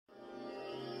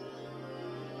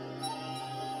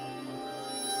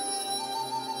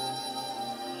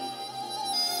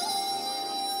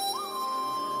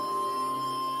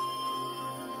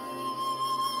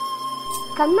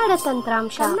ಕನ್ನಡ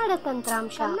ತಂತ್ರಾಂಶ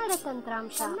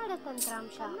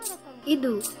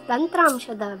ಇದು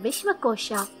ತಂತ್ರಾಂಶದ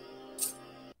ವಿಶ್ವಕೋಶ.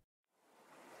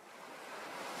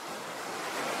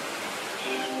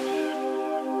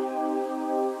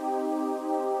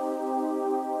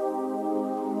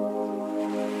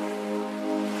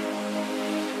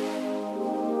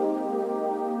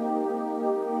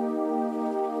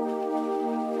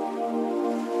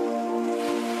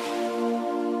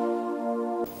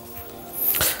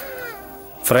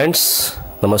 ಫ್ರೆಂಡ್ಸ್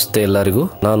ನಮಸ್ತೆ ಎಲ್ಲರಿಗೂ.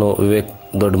 ನಾನು ವಿವೇಕ್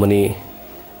ದೊಡ್ಡಮನಿ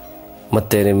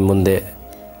ಮತ್ತೆ ನಿಮ್ಮ ಮುಂದೆ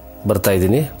ಬರ್ತಾ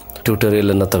ಇದ್ದೀನಿ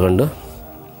ಟ್ಯೂಟೋರಿಯಲನ್ನು ತಗೊಂಡು.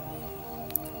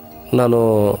 ನಾನು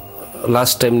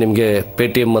ಲಾಸ್ಟ್ ಟೈಮ್ ನಿಮಗೆ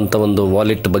ಪೇಟಿಎಮ್ ಅಂತ ಒಂದು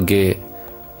ವಾಲೆಟ್ ಬಗ್ಗೆ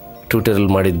ಟ್ಯೂಟೋರಿಯಲ್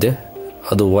ಮಾಡಿದ್ದೆ.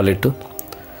 ಅದು ವಾಲೆಟು,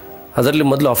 ಅದರಲ್ಲಿ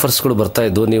ಮೊದಲು ಆಫರ್ಸ್ಗಳು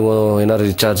ಬರ್ತಾಯಿದ್ವು. ನೀವು ಏನಾದ್ರು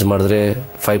ರಿಚಾರ್ಜ್ ಮಾಡಿದ್ರೆ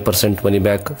 5% money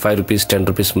back, 5 rupees 10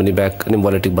 rupees money back ನಿಮ್ಮ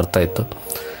ವಾಲೆಟಿಗೆ ಬರ್ತಾಯಿತ್ತು.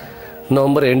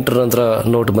 ನವಂಬರ್ 8 ನಂತರ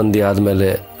ನೋಟ್ ಬಂದಿ ಆದಮೇಲೆ,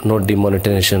 ನೋಟ್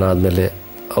ಡಿಮಾನಿಟೈಸೇಷನ್ ಆದಮೇಲೆ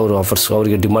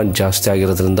ಅವರಿಗೆ ಡಿಮಾಂಡ್ ಜಾಸ್ತಿ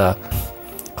ಆಗಿರೋದ್ರಿಂದ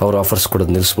ಅವರು ಆಫರ್ಸ್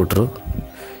ಕೊಡೋದು ನಿಲ್ಲಿಸ್ಬಿಟ್ರು.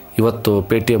 ಇವತ್ತು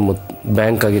ಪೇಟಿಎಮ್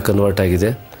ಬ್ಯಾಂಕ್ ಆಗಿ ಕನ್ವರ್ಟ್ ಆಗಿದೆ.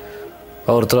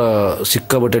 ಅವ್ರ ಹತ್ರ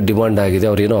ಸಿಕ್ಕಾಬಟ್ಟೆ ಡಿಮಾಂಡ್ ಆಗಿದೆ.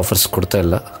 ಅವ್ರೇನೂ ಆಫರ್ಸ್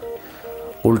ಕೊಡ್ತಾಯಿಲ್ಲ.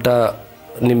 ಉಲ್ಟಾ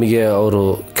ನಿಮಗೆ ಅವರು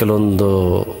ಕೆಲವೊಂದು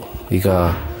ಈಗ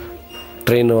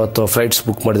ಟ್ರೈನು ಅಥವಾ ಫ್ಲೈಟ್ಸ್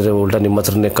ಬುಕ್ ಮಾಡಿದರೆ ಉಲ್ಟಾ ನಿಮ್ಮ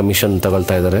ಹತ್ರನೇ ಕಮಿಷನ್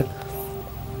ತಗೊಳ್ತಾ ಇದ್ದಾರೆ.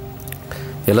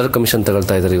 ಎಲ್ಲರೂ ಕಮಿಷನ್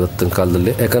ತಗೊಳ್ತಾ ಇದ್ದಾರೆ ಇವತ್ತಿನ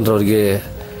ಕಾಲದಲ್ಲಿ. ಯಾಕಂದರೆ ಅವರಿಗೆ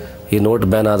ಈ ನೋಟ್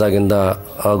ಬ್ಯಾನ್ ಆದಾಗಿಂದ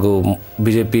ಹಾಗೂ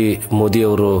BJP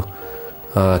ಮೋದಿಯವರು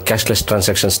ಕ್ಯಾಶ್ಲೆಸ್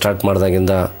ಟ್ರಾನ್ಸಾಕ್ಷನ್ ಸ್ಟಾರ್ಟ್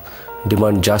ಮಾಡಿದಾಗಿಂದ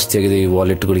ಡಿಮಾಂಡ್ ಜಾಸ್ತಿ ಆಗಿದೆ ಈ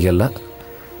ವಾಲೆಟ್ಗಳಿಗೆಲ್ಲ.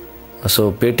 ಸೊ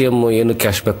ಪೇಟಿಎಮ್ ಏನು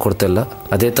ಕ್ಯಾಶ್ ಬ್ಯಾಕ್ ಕೊಡ್ತಾಯಿಲ್ಲ.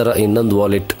 ಅದೇ ಥರ ಇನ್ನೊಂದು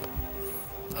ವಾಲೆಟ್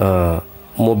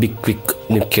ಮೊಬಿಕ್ವಿಕ್,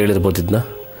 ನೀವು ಕೇಳಿರ್ಬೋದು ಇದನ್ನ.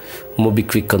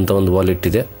 ಮೊಬಿಕ್ವಿಕ್ ಅಂತ ಒಂದು ವಾಲೆಟ್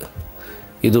ಇದೆ.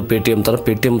 ಇದು ಪೇಟಿಎಮ್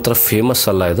ಥರ ಫೇಮಸ್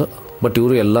ಅಲ್ಲ ಇದು, ಬಟ್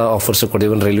ಇವರು ಎಲ್ಲ ಆಫರ್ಸು ಕೊಡಿ.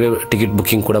 ಇವನ್ ರೈಲ್ವೆ ಟಿಕೆಟ್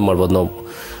ಬುಕ್ಕಿಂಗ್ ಕೂಡ ಮಾಡ್ಬೋದು. ನಾವು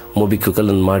ಮೊಬಿಕ್ವಿಕಲ್ಲಿ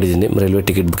ನಾನು ಮಾಡಿದ್ದೀನಿ, ರೈಲ್ವೆ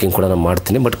ಟಿಕೆಟ್ ಬುಕ್ಕಿಂಗ್ ಕೂಡ ನಾನು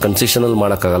ಮಾಡ್ತೀನಿ. ಬಟ್ ಕನ್ಸೆಷನಲ್ಲಿ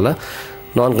ಮಾಡೋಕ್ಕಾಗಲ್ಲ.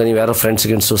 ನೀವು ಯಾರೋ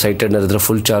ಫ್ರೆಂಡ್ಸ್ಗಿಂಡ್ಸು ಸೈಟೆಡ್ನರ್ ಇದ್ದರೆ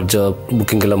ಫುಲ್ ಚಾರ್ಜ್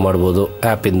ಬುಕ್ಕಿಂಗ್ ಎಲ್ಲ ಮಾಡ್ಬೋದು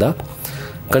ಆ್ಯಪಿಂದ.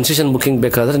 ಕನ್ಸೆಷನ್ ಬುಕ್ಕಿಂಗ್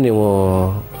ಬೇಕಾದರೆ ನೀವು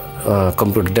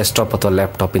ಕಂಪ್ಯೂಟರ್ ಡೆಸ್ಕ್ಟಾಪ್ ಅಥವಾ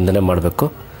ಲ್ಯಾಪ್ಟಾಪಿಂದನೇ ಮಾಡಬೇಕು,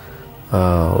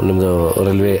 ನಿಮ್ಮದು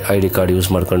ರೈಲ್ವೆ ID ಕಾರ್ಡ್ ಯೂಸ್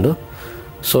ಮಾಡ್ಕೊಂಡು.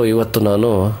 ಸೊ ಇವತ್ತು ನಾನು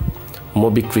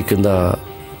ಮೊಬಿಕ್ವಿಕ್ಕಿಂದ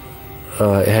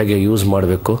ಹೇಗೆ ಯೂಸ್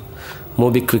ಮಾಡಬೇಕು,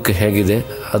 ಮೊಬಿಕ್ವಿಕ್ ಹೇಗಿದೆ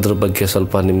ಅದ್ರ ಬಗ್ಗೆ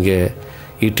ಸ್ವಲ್ಪ ನಿಮಗೆ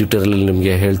ಈ ಟ್ಯೂಟೋರಿಯಲಲ್ಲಿ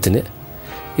ನಿಮಗೆ ಹೇಳ್ತೀನಿ.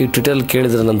 ಈ ಟ್ಯೂಟೋರಿಯಲ್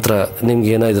ಕೇಳಿದ ನಂತರ ನಿಮ್ಗೆ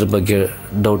ಏನೋ ಇದ್ರ ಬಗ್ಗೆ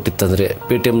ಡೌಟ್ ಇತ್ತಂದರೆ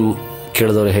ಪೇಟಿಎಮ್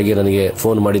ಕೇಳಿದವರು ಹೇಗೆ ನನಗೆ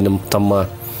ಫೋನ್ ಮಾಡಿ ತಮ್ಮ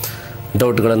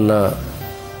ಡೌಟ್ಗಳನ್ನು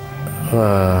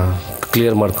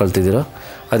ಕ್ಲಿಯರ್ ಮಾಡ್ಕೊಳ್ತಿದ್ದೀರೋ,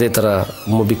 ಅದೇ ಥರ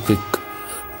ಮೊಬಿಕ್ವಿಕ್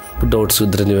ಡೌಟ್ಸ್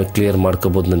ಇದ್ದರೆ ನೀವೇ ಕ್ಲಿಯರ್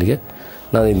ಮಾಡ್ಕೋಬೋದು.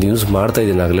 ನಾನು ಇದು ಯೂಸ್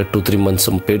ಮಾಡ್ತಾಯಿದ್ದೀನಿ ಆಗಲೇ 2-3 ಮಂತ್ಸ್.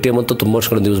 ಪೇಟಿಎಮ್ ಅಂತೂ ತುಂಬ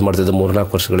ವರ್ಷಗಳಿಂದ ಯೂಸ್ ಮಾಡ್ತಾಯಿದ್ದೆ,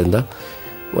 3-4 ವರ್ಷಗಳಿಂದ.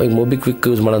 ಈಗ ಮೊಬಿಕ್ವಿಕ್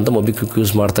ಯೂಸ್ ಮಾಡೋಂಥ ಮೊಬಿಕ್ವಿಕ್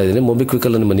ಯೂಸ್ ಮಾಡ್ತಾಯಿದ್ದೀನಿ.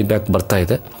 ಮೊಬಿಕ್ವಿಕ್ಕಲ್ಲಿ ನನ್ನ ಮನಿ ಬ್ಯಾಕ್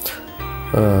ಬರ್ತಾಯಿದೆ.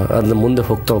 ಅದನ್ನ ಮುಂದೆ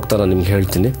ಹೋಗ್ತಾ ನಾನು ನಿಮ್ಗೆ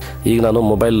ಹೇಳ್ತೀನಿ. ಈಗ ನಾನು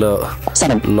ಮೊಬೈಲ್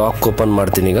ಲಾಕ್ ಓಪನ್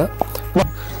ಮಾಡ್ತೀನಿ. ಈಗ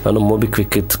ನಾನು ಮೊಬಿಕ್ವಿಕ್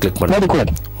ಕ್ಲಿಕ್ ಮಾಡ್ತೀನಿ,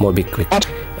 ಮೊಬಿಕ್ವಿಕ್.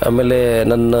 ಆಮೇಲೆ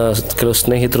ನನ್ನ ಕೆಲವು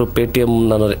ಸ್ನೇಹಿತರು ಪೇಟಿಎಮ್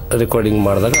ನಾನು ರೆಕಾರ್ಡಿಂಗ್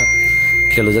ಮಾಡಿದಾಗ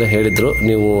ಕೆಲವು ಜನ ಹೇಳಿದರು,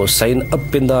 ನೀವು ಸೈನ್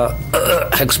ಅಪ್ಪಿಂದ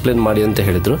ಎಕ್ಸ್ಪ್ಲೇನ್ ಮಾಡಿ ಅಂತ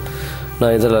ಹೇಳಿದರು.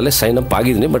 ನಾನು ಇದರಲ್ಲಿ ಸೈನ್ ಅಪ್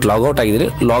ಆಗಿದ್ದೀನಿ, ಬಟ್ ಲಾಗೌಟ್ ಆಗಿದ್ದೀನಿ.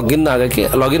 ಲಾಗಿನ್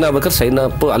ಆಗ್ಬೇಕಾದ್ರೆ ಸೈನ್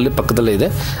ಅಪ್ ಅಲ್ಲಿ ಪಕ್ಕದಲ್ಲೇ ಇದೆ.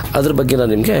 ಅದ್ರ ಬಗ್ಗೆ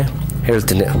ನಾನು ನಿಮಗೆ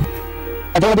ಹೇಳ್ತೀನಿ.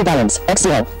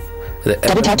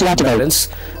 ಬ್ಯಾಲೆನ್ಸ್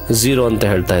 0 ಅಂತ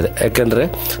ಹೇಳ್ತಾ ಇದೆ, ಯಾಕೆಂದರೆ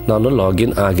ನಾನು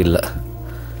ಲಾಗಿನ್ ಆಗಿಲ್ಲ.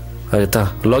 ಆಯಿತಾ?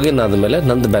 ಲಾಗಿನ್ ಆದಮೇಲೆ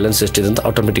ನಂದು ಬ್ಯಾಲೆನ್ಸ್ ಎಷ್ಟಿದೆ ಅಂತ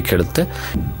ಆಟೋಮೆಟಿಕ್ ಹೇಳುತ್ತೆ.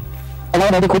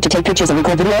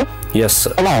 ಎಸ್,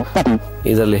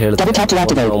 ಇದರಲ್ಲಿ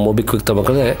ಹೇಳ್ತಾರೆ ಮೊಬಿಕ್ವಿಕ್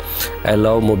ತಗೊಂಡ್ರೆ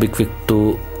allow MobiKwik to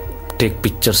take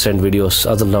pictures and videos.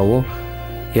 ಅದನ್ನು ನಾವು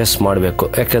ಎಸ್ ಮಾಡಬೇಕು,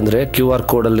 ಯಾಕೆಂದರೆ QR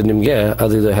ಕೋಡಲ್ಲಿ ನಿಮಗೆ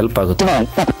ಇದು ಹೆಲ್ಪ್ ಆಗುತ್ತೆ.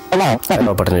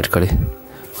 ಬಟನ್ ಇಟ್ಕೊಳ್ಳಿ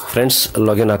ಫ್ರೆಂಡ್ಸ್.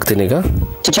 ಲಾಗಿನ್ ಆಗ್ತೀನಿ ಈಗ.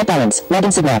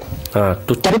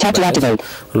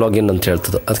 ಲಾಗಿನ್ ಅಂತ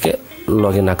ಹೇಳ್ತದೆ, ಅದಕ್ಕೆ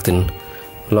ಲಾಗಿನ್ ಆಗ್ತೀನಿ.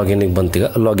 ಲಾಗಿನ್ಗೆ ಬಂತೀಗ.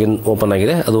 ಲಾಗಿನ್ ಓಪನ್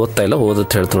ಆಗಿದೆ, ಅದು ಓದ್ತಾ ಇಲ್ಲ,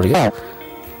 ಓದುತ್ತೆ ಹೇಳ್ತು ನೋಡಿ.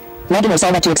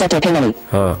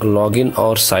 Login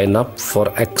R sign up for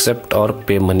accept R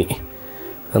pay ಮನಿ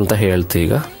ಅಂತ ಹೇಳ್ತೀವಿ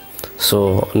ಈಗ. ಸೊ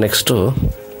ನೆಕ್ಸ್ಟು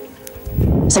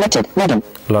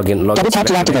ಲಾಗಿನ್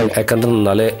ಯಾಕಂದ್ರೆ ನಾನು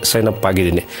ನಾಳೆ ಸೈನ್ ಅಪ್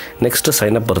ಆಗಿದ್ದೀನಿ. ನೆಕ್ಸ್ಟ್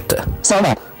ಸೈನ್ ಅಪ್ ಬರುತ್ತೆ.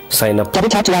 ಸೈನ್ ಅಪ್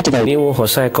ನೀವು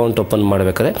ಹೊಸ ಅಕೌಂಟ್ ಓಪನ್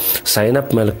ಮಾಡಬೇಕಾದ್ರೆ ಸೈನ್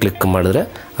ಅಪ್ ಮೇಲೆ ಕ್ಲಿಕ್ ಮಾಡಿದ್ರೆ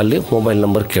ಅಲ್ಲಿ ಮೊಬೈಲ್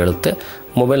ನಂಬರ್ ಕೇಳುತ್ತೆ.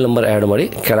 ಮೊಬೈಲ್ ನಂಬರ್ ಆ್ಯಡ್ ಮಾಡಿ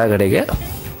ಕೆಳಗಡೆಗೆ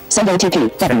ಸೆಂಡ್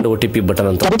OTP ಬಟನ್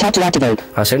ಅಂತ.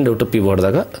 ಆ ಸೆಂಡ್ OTP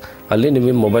ಹೊಡೆದಾಗ ಅಲ್ಲಿ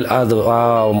ನಿಮಗೆ ಮೊಬೈಲ್ ಅದು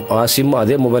ಆ ಸಿಮ್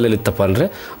ಅದೇ ಮೊಬೈಲಲ್ಲಿ ಇತ್ತಪ್ಪ ಅಂದರೆ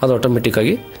ಅದು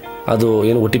ಆಟೋಮೆಟಿಕ್ಕಾಗಿ ಅದು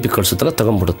ಏನು OTP ಕಳಿಸುತ್ತಲ್ಲ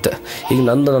ತಗೊಂಡ್ಬಿಡುತ್ತೆ. ಈಗ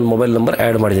ನನ್ನ ಮೊಬೈಲ್ ನಂಬರ್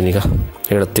ಆ್ಯಡ್ ಮಾಡಿದ್ದೀನಿ. ಈಗ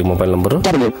ಹೇಳುತ್ತೀವಿ ಮೊಬೈಲ್ ನಂಬರು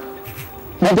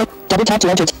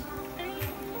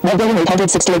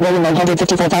 986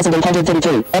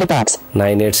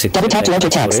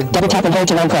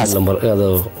 ನಂಬರ್, ಅದು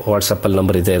ವಾಟ್ಸಪ್ಪಲ್ಲಿ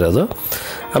ನಂಬರ್ ಇದೆ ಇರೋದು.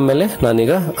 ಆಮೇಲೆ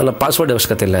ನಾನೀಗ ನನ್ನ ಪಾಸ್ವರ್ಡ್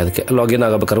ಅವಶ್ಯಕತೆ ಇಲ್ಲ, ಅದಕ್ಕೆ ಲಾಗಿನ್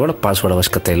ಆಗಬೇಕಾದ್ರೆ ಕೂಡ ಪಾಸ್ವರ್ಡ್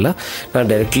ಅವಶ್ಯಕತೆ ಇಲ್ಲ. ನಾನು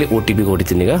ಡೈರೆಕ್ಟ್ಲಿ OTP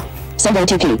ಹೊಡಿತೀನಿ. ಈಗ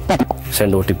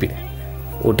ಸೆಂಡ್ OTP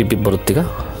OTP ಬರುತ್ತೀಗ.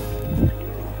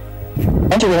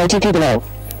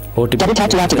 OTP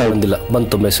ಬಂದಿಲ್ಲ,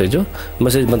 ಬಂತು ಮೆಸೇಜ್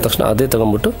ಬಂದ ತಕ್ಷಣ ಅದೇ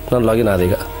ತಗೊಂಡ್ಬಿಟ್ಟು ನಾನು ಲಾಗಿನ್ ಆದ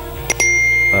ಈಗ.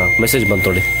 ಮೆಸೇಜ್ ಬಂತು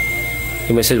ನೋಡಿ,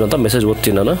 ಈ ಮೆಸೇಜ್ ಬಂತ, ಮೆಸೇಜ್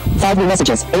ಓದ್ತೀನಿ ನಾನು.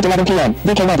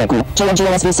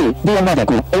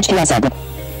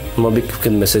 ಮೊಬಿಕ್ವಿಕ್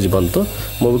ಮೆಸೇಜ್ ಬಂತು.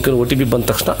 ಮೊಬಿಕ್ವಿಕ್ OTP ಬಂದ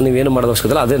ತಕ್ಷಣ ನೀವೇನು ಮಾಡೋದು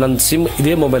ಅವಶ್ಯಕತೆ ಇಲ್ಲ. ಅದೇ ನನ್ನ ಸಿಮ್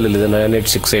ಇದೇ ಮೊಬೈಲಲ್ಲಿದೆ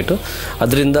 9868,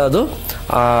 ಅದರಿಂದ ಅದು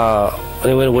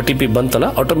ನೀವೇನು OTP ಬಂತಲ್ಲ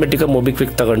ಆಟೋಮೆಟಿಕಾಗಿ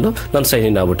ಮೊಬಿಕ್ವಿಕ್ ತಗೊಂಡು ನಾನು ಸೈನ್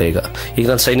ಇನ್ ಆಗ್ಬಿಟ್ಟೆ. ಈಗ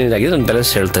ನಾನು ಸೈನ್ ಇನ್ ಆಗಿದೆ, ನನ್ನ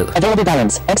ಬ್ಯಾಲೆನ್ಸ್ ಹೇಳ್ತಾ ಇದೆ.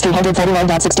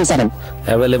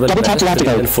 ಅವೈಲೇಬಲ್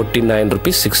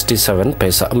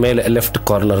 ₹49.67 ಮೇಲೆ ಲೆಫ್ಟ್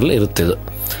ಕಾರ್ನರಲ್ಲಿ ಇರುತ್ತೆ.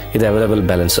 ಇದು ಅವೈಲೇಬಲ್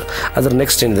ಬ್ಯಾಲೆನ್ಸ್. ಅದ್ರ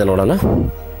ನೆಕ್ಸ್ಟ್ ಏನಿದೆ ನೋಡೋಣ.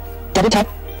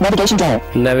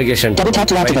 ನ್ಯಾವಿಗೇಷನ್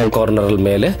ಕಾರ್ನರ್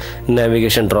ಮೇಲೆ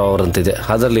ನ್ಯಾವಿಗೇಷನ್ ಡ್ರಾವರ್ ಅಂತಿದೆ,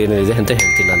 ಅದರಲ್ಲಿ ಏನಿದೆ ಅಂತ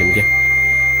ಹೇಳ್ತೀನಿ ನಾನು ನಿಮಗೆ.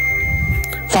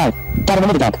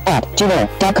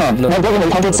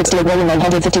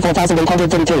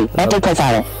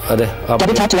 ಅದೇ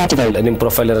ನಿಮ್ಮ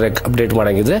ಪ್ರೊಫೈಲ್ ಅಪ್ಡೇಟ್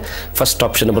ಮಾಡಂಗಿದ್ರೆ ಫಸ್ಟ್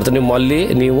ಆಪ್ಷನ್ ಬರುತ್ತೆ.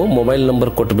 ನೀವು ಮೊಬೈಲ್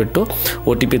ನಂಬರ್ ಕೊಟ್ಬಿಟ್ಟು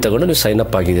OTP ತಗೊಂಡು ನೀವು ಸೈನ್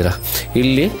ಅಪ್ ಆಗಿದ್ದೀರಾ.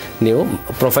 ಇಲ್ಲಿ ನೀವು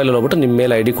ಪ್ರೊಫೈಲಲ್ಲಿ ಹೋಗ್ಬಿಟ್ಟು ನಿಮ್ಮ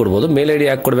ಮೇಲ್ ID ಕೊಡ್ಬೋದು. ಮೇಲ್ ID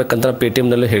ಯಾಕೆ ಕೊಡ್ಬೇಕಂತ ನಾನು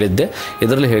ಪೇಟಿಎಮ್ನಲ್ಲಿ ಹೇಳಿದ್ದೆ,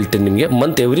 ಇದರಲ್ಲಿ ಹೇಳ್ತೀನಿ ನಿಮಗೆ.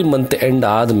 ಎವ್ರಿ ಮಂತ್ ಎಂಡ್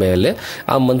ಆದಮೇಲೆ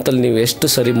ಆ ಮಂತಲ್ಲಿ ನೀವು ಎಷ್ಟು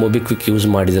ಸರಿ ಮೊಬಿಕ್ವಿಕ್ ಯೂಸ್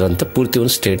ಮಾಡಿದಿರಂತ ಪೂರ್ತಿ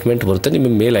ಒಂದು ಸ್ಟೇಟ್ಮೆಂಟ್ ಬರುತ್ತೆ ನಿಮ್ಮ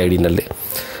ಮೇಲ್ IDನಲ್ಲಿ.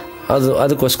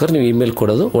 ಅದಕ್ಕೋಸ್ಕರ ನೀವು ಇಮೇಲ್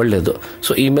ಕೊಡೋದು ಒಳ್ಳೆಯದು.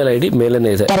 ಸೊ ಇಮೇಲ್ ID ಮೇಲೇನೆ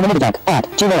ಇದೆ.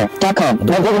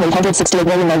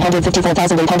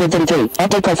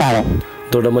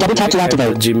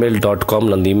 gmail.com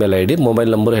ನಂದು ಇಮೇಲ್ ID. ಮೊಬೈಲ್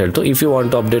ನಂಬರ್ ಹೇಳ್ತು. If you want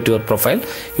to update your profile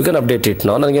you can update it.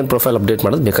 ನನಗೇನು ಪ್ರೊಫೈಲ್ ಅಪ್ಡೇಟ್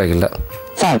ಮಾಡೋದು ಬೇಕಾಗಿಲ್ಲ.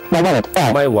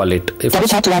 ಮೈ ವಾಲೆಟ್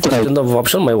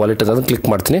ಆಪ್ಷನ್ ಮೈ ವಾಲೆಟ್ ಅದನ್ನು ಕ್ಲಿಕ್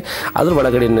ಮಾಡ್ತೀನಿ. ಅದ್ರ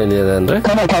ಒಳಗಡೆ ಏನಿದೆ ಅಂದರೆ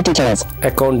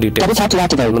ಅಕೌಂಟ್ ಡೀಟೇಲ್ಸ್,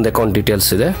 ಒಂದು ಅಕೌಂಟ್ ಡೀಟೇಲ್ಸ್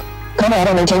ಇದೆ.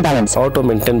 ಆಟೋ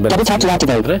ಮೇಂಟೈನ್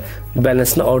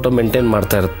ಬ್ಯಾಲೆನ್ಸ್ ನ ಆಟೋ ಮೇಂಟೈನ್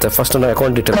ಮಾಡ್ತಾ ಇರುತ್ತೆ. ಫಸ್ಟ್ ನಾವು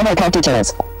account details,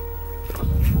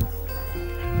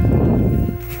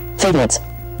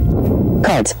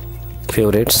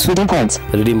 favourites,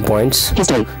 redeem points,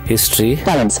 history,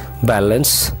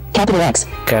 balance,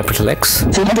 capital X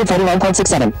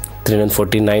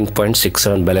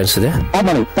 349.67 balance ಇದೆ.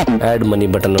 ಆ್ಯಡ್ ಮನಿ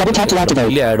ಬಟನ್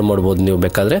ಇಲ್ಲಿ ಆ್ಯಡ್ ಮಾಡ್ಬೋದು. ನೀವು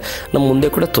ಬೇಕಾದರೆ ನಮ್ಮ ಮುಂದೆ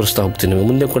ಕೂಡ ತೋರಿಸ್ತಾ ಹೋಗ್ತೀನಿ. ನಿಮಗೆ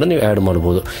ಮುಂದೆ ಕೂಡ ನೀವು ಆ್ಯಡ್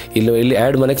ಮಾಡ್ಬೋದು. ಇಲ್ಲಿ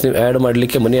ಆ್ಯಡ್ ಮನೆಗೆ ನೀವು ಆ್ಯಡ್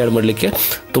ಮಾಡಲಿಕ್ಕೆ, ಮನಿ ಆ್ಯಡ್ ಮಾಡಲಿಕ್ಕೆ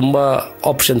ತುಂಬ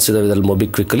ಆಪ್ಷನ್ಸ್ ಇದಾವೆ ಇದರಲ್ಲಿ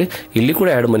ಮೊಬಿಕ್ವಿಕ್ಕಲ್ಲಿ. ಇಲ್ಲಿ ಕೂಡ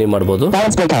ಆ್ಯಡ್ ಮನಿ ಮಾಡ್ಬೋದು,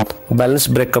 ಬ್ಯಾಲೆನ್ಸ್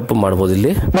ಬ್ರೇಕಪ್ ಮಾಡ್ಬೋದು.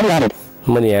 ಇಲ್ಲಿ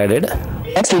ಮನಿ ಆ್ಯಡೆಡ್,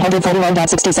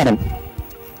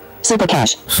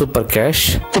 ಸೂಪರ್ ಕ್ಯಾಶ್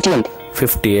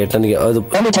 58. ನನಗೆ ಅದು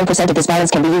only 10% of this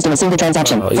balance can be used in a single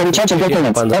transaction. For recharge and bill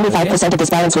payments, only 5% of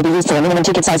this balance will be used for a minimum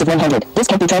ticket size of 100. This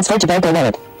can be transferred to bank or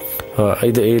wallet.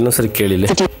 ಇದು ಇನ್ನೊಂದ್ಸರಿ ಕೇಳಿಲ್ಲ.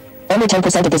 Only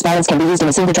 10% of this balance can be used in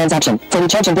a single transaction. For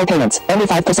recharge and bill payments, only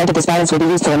 5% of this balance will be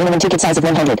used for a minimum ticket size of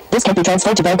 100. This can be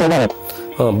transferred to bank or wallet.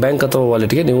 Bank ಅಥವಾ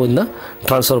ವಾಲೆಟ್ಗೆ ನೀವು ಇದನ್ನ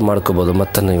transfer ಮಾಡ್ಕೋಬಹುದು.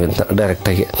 ಮತ್ತೆ ನೀವು direct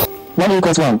ಆಗಿ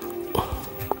 1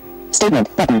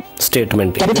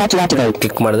 statement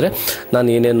click ಮಾಡಿದ್ರೆ ನಾನು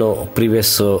ಏನೇನು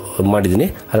ಪ್ರೀವಿಯಸ್ ಮಾಡಿದ್ದೀನಿ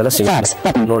ಅದೆಲ್ಲ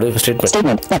ನೋಡಿ.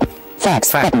 ಸ್ಟೇಟ್ಮೆಂಟ್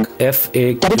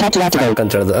FAQ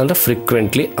ಅಂತ ಹೇಳಿದ್ರೆ ಅಂದ್ರೆ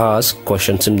ಫ್ರೀಕ್ವೆಂಟ್ಲಿ ಆಸ್ಕ್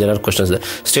ಕ್ವಶನ್ಸ್, ನಿಮ್ಮ ಜನರ ಕ್ವಶನ್ಸ್ ಇದೆ.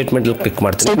 ಸ್ಟೇಟ್ಮೆಂಟ್ ಕ್ಲಿಕ್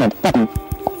ಮಾಡ್ತೀನಿ.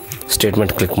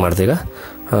 ಸ್ಟೇಟ್ಮೆಂಟ್ ಕ್ಲಿಕ್ ಮಾಡ್ತೀಗ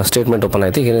ಸ್ಟೇಟ್ಮೆಂಟ್ ಓಪನ್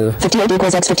ಆಯ್ತು. ಏನಿದೆ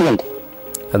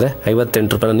ಅದೇ 58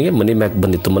 ರೂಪಾಯಿ ನನಗೆ ಮನಿ ಬ್ಯಾಕ್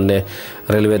ಬಂದಿತ್ತು. ಮೊನ್ನೆ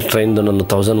ರೈಲ್ವೆ ಟ್ರೈನ್ದು ನಾನು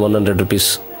 1100 ರೂಪೀಸ್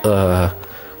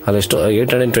ಅದೆಷ್ಟು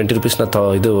 820 ರೂಪೀಸ್ನ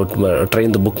ಇದು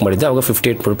ಟ್ರೈನ್ದು ಬುಕ್ ಮಾಡಿದ್ದೆ. ಅವಾಗ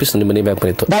 58 ರೂಪೀಸ್ ನನ್ನ ಮನಿ ಬ್ಯಾಕ್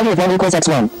ಬಂದಿತ್ತು.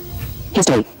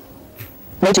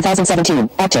 May 2017,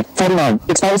 active, 49,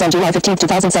 expires on July 15,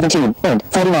 2017, earned,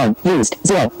 49, used,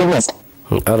 0, in list.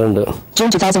 Around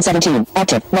June 2017,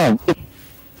 active, 9,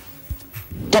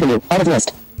 W, out of list.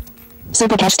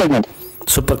 Super cash statement.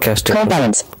 Super cash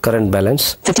statement. Current balance.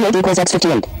 58 equals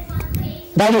X58.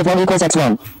 Value of 1 equals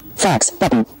X1. Facts,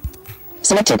 button.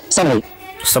 Selected, summary.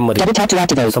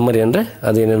 Summary ಅಂದರೆ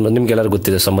ಅದೇನೇನು ನಿಮ್ಗೆಲ್ಲರೂ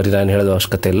ಗೊತ್ತಿದೆ. Summary ನಾನು ಹೇಳೋದು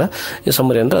ಅವಶ್ಯಕತೆ ಇಲ್ಲ. ಈ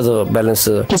summary ಅಂದರೆ ಅದು balance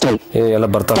ಎಲ್ಲ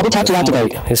ಬರ್ತಾ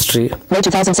history. May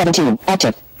 2017,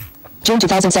 active. June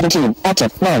 2017,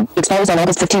 active, 9, expires on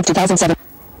August 15, 2007.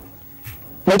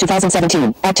 May 2017,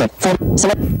 active, 4,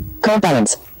 select, current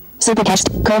balance. Super cash,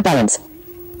 current balance.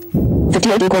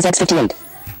 58 equals X58.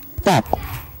 Back.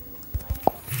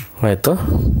 ಆಯಿತು.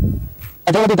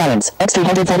 Available balance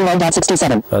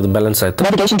X349.67. ಅದು ಬ್ಯಾಲೆನ್ಸ್ ಆಯ್ತು.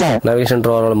 ನ್ಯಾವಿಗೇಷನ್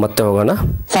ಡ್ರಾವರ್ ಮತ್ತೆ ಹೋಗೋಣ.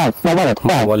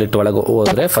 ವಾಲೆಟ್ ಒಳಗೆ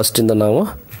ಹೋದ್ರೆ ಫಸ್ಟ್ ಇಂದ ನಾವು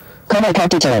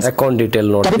ಅಕೌಂಟ್ ಡೀಟೇಲ್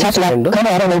ನೋಡಿ.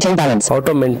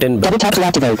 Auto maintain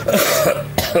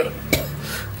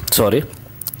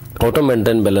auto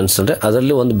maintain balance ಅಂದರೆ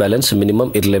ಅದರಲ್ಲಿ ಒಂದು ಬ್ಯಾಲೆನ್ಸ್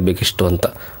ಮಿನಿಮಮ್ ಇರಲೇಬೇಕಿಷ್ಟು ಅಂತ.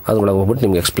 ಅದ್ರೊಳಗೆ ಹೋಗ್ಬಿಟ್ಟು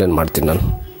ನಿಮ್ಗೆ ಎಕ್ಸ್ಪ್ಲೇನ್ ಮಾಡ್ತೀನಿ ನಾನು.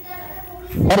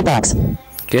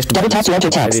 ಎಷ್ಟು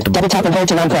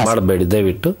ಮಾಡಬೇಡಿ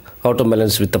ದಯವಿಟ್ಟು. ಆಟೋ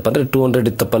ಬ್ಯಾಲೆನ್ಸ್ ಇತ್ತಪ್ಪ ಅಂದರೆ 200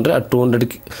 ಇತ್ತಪ್ಪ ಅಂದರೆ ಆ 200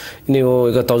 ನೀವು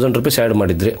ಈಗ 1000 ರೂಪೀಸ್ ಆ್ಯಡ್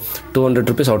ಮಾಡಿದ್ರಿ, 200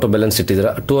 ರೂಪೀಸ್ ಆಟೋ ಬ್ಯಾಲೆನ್ಸ್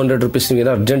ಇಟ್ಟಿದ್ದೀರಾ. 200 ರೂಪೀಸ್ ನೀವು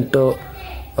ಏನೋ ಅರ್ಜೆಂಟು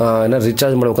ಏನಾದ್ರು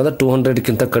ರೀಚಾರ್ಜ್ ಮಾಡ್ಬೇಕಂದ್ರೆ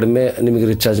 200ಕ್ಕಿಂತ ಕಡಿಮೆ ನಿಮಗೆ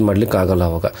ರೀಚಾರ್ಜ್ ಮಾಡ್ಲಿಕ್ಕೆ ಆಗಲ್ಲ.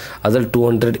 ಅವಾಗ ಅದ್ರಲ್ಲಿ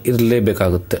 200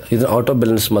 ಇರಲೇಬೇಕಾಗುತ್ತೆ. ಇದು ಆಟೋ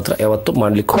ಬ್ಯಾಲೆನ್ಸ್ ಮಾತ್ರ ಯಾವತ್ತೂ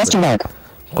ಮಾಡ್ಲಿಕ್ಕೆ question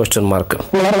mark.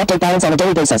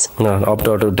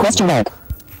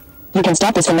 You can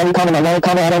stop this from any common and no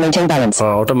common auto maintain balance.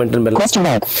 Auto maintain balance.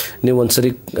 ನೀವು ಒಂದ್ಸರಿ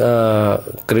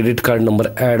ಕ್ರೆಡಿಟ್ ಕಾರ್ಡ್ ನಂಬರ್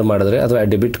ಆ್ಯಡ್ ಮಾಡಿದ್ರೆ ಅಥವಾ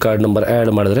ಡೆಬಿಟ್ ಕಾರ್ಡ್ ನಂಬರ್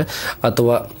ಆ್ಯಡ್ ಮಾಡಿದ್ರೆ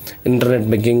ಅಥವಾ internet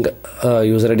banking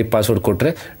user I D password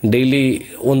ಕೊಟ್ಟರೆ daily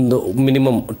ಒಂದು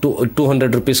minimum 200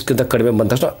 ರೂಪೀಸ್ಗಿಂತ ಕಡಿಮೆ ಬಂದ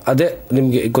ತಕ್ಷಣ ಅದೇ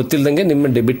ನಿಮಗೆ ಗೊತ್ತಿಲ್ಲದಂಗೆ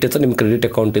ನಿಮ್ಮ ಡೆಬಿಟ್ ಅಥವಾ ನಿಮ್ಮ ಕ್ರೆಡಿಟ್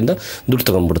ಅಕೌಂಟಿಂದ ದುಡ್ಡು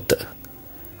ತೊಗೊಂಡ್ಬಿಡುತ್ತೆ.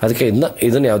 ಅದಕ್ಕೆ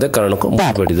ಇದನ್ನು ಯಾವುದೇ ಕಾರಣಕ್ಕೂ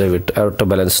ಮಾಡಬೇಡಿ ದಯವಿಟ್ಟು ಆಟೋ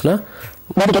ಬ್ಯಾಲೆನ್ಸ್ನ.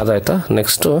 ಅದಾಯ್ತಾ?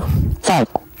 ನೆಕ್ಸ್ಟು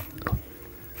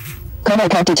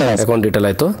ಅಕೌಂಟ್ ಡೀಟೇಲ್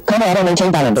ಆಯಿತು. ಆಟೋ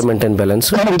ಮೇಂಟೈನ್ ಬ್ಯಾಲೆನ್ಸ್,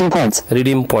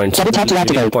 ರಿಡೀಮ್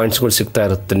ಪಾಯಿಂಟ್ಸ್ಗಳು ಸಿಗ್ತಾ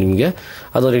ಇರುತ್ತೆ ನಿಮಗೆ.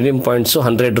 ಅದು ರಿಡೀಮ್ ಪಾಯಿಂಟ್ಸು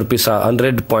 100 ರೂಪೀಸ್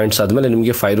 100 ಪಾಯಿಂಟ್ಸ್ ಆದಮೇಲೆ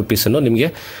ನಿಮಗೆ 5 ರೂಪೀಸನ್ನು ನಿಮಗೆ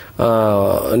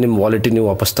ನಿಮ್ಮ ವಾಲೆಟಿಗೆ ನೀವು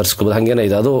ವಾಪಸ್ ತರಿಸ್ಕೋಬೋದು. ಹಾಗೇನೇ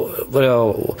ಇದೆ. ಅದು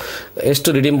ಎಷ್ಟು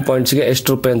ರಿಡೀಮ್ ಪಾಯಿಂಟ್ಸ್ಗೆ ಎಷ್ಟು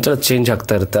ರೂಪಾಯಿ ಅಂತ ಚೇಂಜ್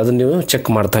ಆಗ್ತಾ ಇರುತ್ತೆ. ಅದನ್ನು ನೀವು ಚೆಕ್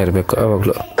ಮಾಡ್ತಾ ಇರಬೇಕು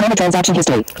ಯಾವಾಗಲೂ.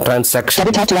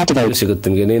 ಟ್ರಾನ್ಸಾಕ್ಷನ್ ಸಿಗುತ್ತೆ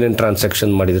ನಿಮಗೆ, ನೀನೇನು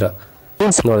ಟ್ರಾನ್ಸಾಕ್ಷನ್ ಮಾಡಿದ್ರಾ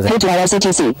ನೋಡಿದೆ.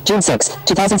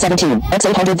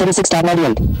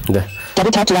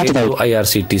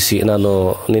 IRCTC ನಾನು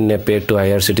ನಿನ್ನೆ ಪೇ ಟು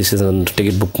IRCTC ಒಂದು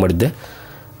ಟಿಕೆಟ್ ಬುಕ್ ಮಾಡಿದ್ದೆ.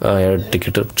 2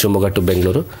 ಟಿಕೆಟ್ ಶಿವಮೊಗ್ಗ ಟು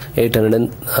ಬೆಂಗಳೂರು. 800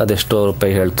 ಅದೆಷ್ಟೋ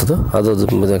ರೂಪಾಯಿ ಹೇಳ್ತದೋ ಅದು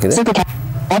ಇದಾಗಿದೆ.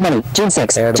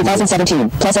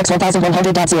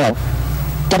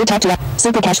 Debit tap to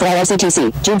Super Cash for IRCTC,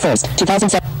 June 1st,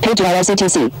 2007. Paid to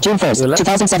IRCTC, June 1st,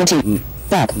 2017.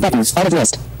 Back, buttons, out of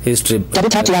list. History.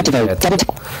 Debit tap to activate. Debit.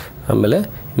 ಆಮೇಲೆ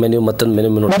menu ಮತ್ತೊಂದು menu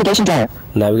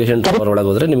navigation drawer ಒಳಗೆ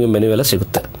ಹೋದರೆ ನಿಮಗೆ menu ಎಲ್ಲ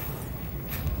ಸಿಗುತ್ತೆ.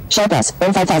 Sharpass,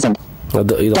 earn 5,000.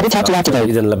 ಅದು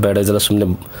ಇದೆಲ್ಲ ಬೇಡ, ಇದೆಲ್ಲ ಸುಮ್ಮನೆ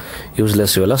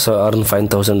ಯೂಸ್ಲೆಸ್ ಇವೆಲ್ಲ. ಸೊ ಅರ್ನ್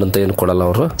 5,000 ಅಂತ ಏನು ಕೊಡಲ್ಲ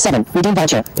ಅವರು.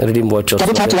 ರಿಡೀಮ್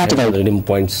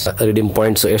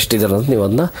ಪಾಯಿಂಟ್ಸ್ ಎಷ್ಟಿದೆ ಅಂತ ನೀವು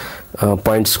ಅದನ್ನ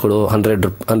ಪಾಯಿಂಟ್ಸ್ಗಳು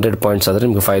 100 ಪಾಯಿಂಟ್ಸ್ ಆದರೆ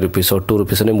ನಿಮಗೆ 5 ರೂಪೀಸು 2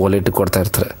 ರೂಪೀಸು ನಿಮ್ಮ ವಾಲೆಟ್ ಕೊಡ್ತಾ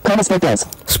ಇರ್ತಾರೆ.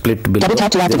 ಸ್ಪ್ಲಿಟ್ ಬಿಲ್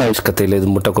ಅವಶ್ಯಕತೆ ಇಲ್ಲ, ಇದು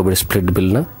ಮುಟ್ಟಕೋಬೇಡಿ ಸ್ಪ್ಲಿಟ್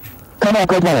ಬಿಲ್ನ.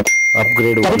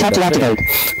 ಅಪ್ಗ್ರೇಡ್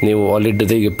ನೀವು ವಾಲೆಟ್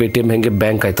ಇದೆ. ಈಗ ಪೇಟಿಎಮ್ ಹೆಂಗೆ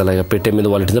ಬ್ಯಾಂಕ್ ಆಯ್ತಲ್ಲ, ಈಗ ಪೇಟಿಎಮ್ ಇಂದ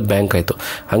ವಾಲೆಟಿಂದ ಬ್ಯಾಂಕ್ ಆಯಿತು.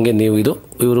 ಹಾಗೆ ನೀವು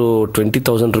ಇವರು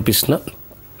 20,000 ರೂಪೀಸ್ನ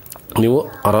ನೀವು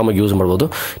ಆರಾಮಾಗಿ ಯೂಸ್ ಮಾಡ್ಬೋದು.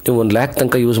 ನೀವು 1 ಲ್ಯಾಕ್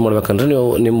ತನಕ ಯೂಸ್ ಮಾಡ್ಬೇಕಂದ್ರೆ ನೀವು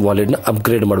ನಿಮ್ಮ ವಾಲೆಟ್ನ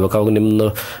ಅಪ್ಗ್ರೇಡ್ ಮಾಡಬೇಕು. ಅವಾಗ ನಿಮ್ಮದು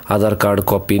ಆಧಾರ್ ಕಾರ್ಡ್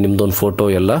ಕಾಪಿ, ನಿಮ್ಮದೊಂದು ಫೋಟೋ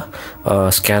ಎಲ್ಲ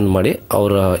ಸ್ಕ್ಯಾನ್ ಮಾಡಿ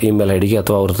ಅವರ ಇಮೇಲ್ ಐಡಿಗೆ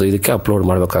ಅಥವಾ ಅವ್ರದ್ದು ಇದಕ್ಕೆ ಅಪ್ಲೋಡ್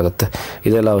ಮಾಡಬೇಕಾಗುತ್ತೆ.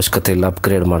 ಇದೆಲ್ಲ ಅವಶ್ಯಕತೆ ಇಲ್ಲ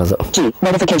ಅಪ್ಗ್ರೇಡ್ ಮಾಡೋದು.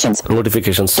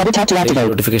 ನೋಟಿಫಿಕೇಶನ್ಸ್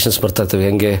ಬರ್ತಾ ಇರ್ತವೆ.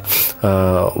 ಹೆಂಗೆ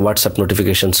ವಾಟ್ಸಪ್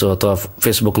ನೋಟಿಫಿಕೇಶನ್ಸು ಅಥವಾ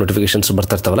ಫೇಸ್ಬುಕ್ ನೋಟಿಫಿಕೇಶನ್ಸ್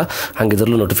ಬರ್ತಾ ಇರ್ತಾವಲ್ಲ, ಹಾಗೆ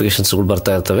ಇದರಲ್ಲೂ ನೋಟಿಫಿಕೇಶನ್ಸ್ಗಳು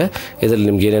ಬರ್ತಾ ಇರ್ತವೆ. ಇದರಲ್ಲಿ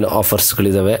ನಿಮ್ಗೆ ಏನೇನು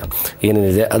ಆಫರ್ಸ್ಗಳಿದ್ದಾವೆ,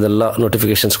 ಏನೇನಿದೆ ಅದೆಲ್ಲ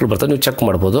ನೋಟಿಫಿಕೇಶನ್ಸ್ಗಳು ಬರ್ತವೆ. ನೀವು ಚೆಕ್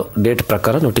ಮಾಡ್ಬೋದು. ಡೇಟ್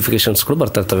ಪ್ರಕಾರ ನೋಟಿಫಿಕೇಶನ್ಸ್ಗಳು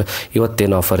ಬರ್ತಾ ಇರ್ತವೆ.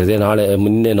 ಇವತ್ತೇನು ಆಫರ್ ಇದೆ, ನಾಳೆ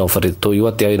ಇನ್ನೇನು ಆಫರ್ ಇತ್ತು,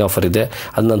 ಇವತ್ತು ಏನು ಆಫರ್ ಇದೆ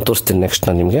ಅದು ನಾನು ತೋರಿಸ್ತೀನಿ ನೆಕ್ಸ್ಟ್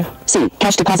ನಾನು ನಿಮಗೆ.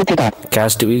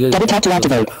 ಕ್ಯಾಶ್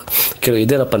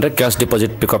ಇದೇನಪ್ಪ ಅಂದರೆ ಕ್ಯಾಶ್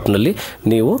ಡಿಪಾಸಿಟ್ ಪಿಕಪ್ನಲ್ಲಿ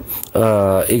ನೀವು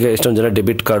ಈಗ ಎಷ್ಟೊಂದು ಜನ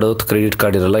ಡೆಬಿಟ್ ಕಾರ್ಡು ಕ್ರೆಡಿಟ್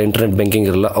ಕಾರ್ಡ್ ಇರಲ್ಲ, ಇಂಟರ್ನೆಟ್ ಬ್ಯಾಂಕಿಂಗ್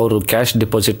ಇರಲ್ಲ, ಅವರು ಕ್ಯಾಶ್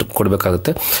ಡಿಪಾಸಿಟ್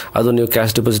ಕೊಡಬೇಕಾಗುತ್ತೆ. ಅದು ನೀವು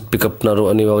ಕ್ಯಾಶ್ ಡಿಪಾಸಿಟ್ ಪಿಕಪ್ನವರು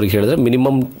ನೀವು ಅವ್ರಿಗೆ ಹೇಳಿದ್ರೆ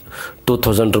ಮಿನಿಮಮ್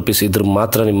 2,000 ರೂಪೀಸ್ ಇದ್ರ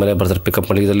ಮಾತ್ರ ನಿಮ್ಮ ಮನೆ ಬರ್ತಾರೆ ಪಿಕಪ್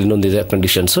ಮಾಡಿ. ಇದರಲ್ಲಿ ಇನ್ನೊಂದಿದೆ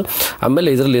ಕಂಡೀಷನ್ಸು. ಆಮೇಲೆ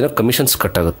ಇದರಲ್ಲಿ ಏನೋ ಕಮಿಷನ್ಸ್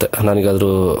ಕಟ್ ಆಗುತ್ತೆ. ನನಗೆ ಅದ್ರ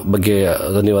ಬಗ್ಗೆ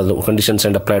ನೀವು ಅದು ಕಂಡೀಷನ್ಸ್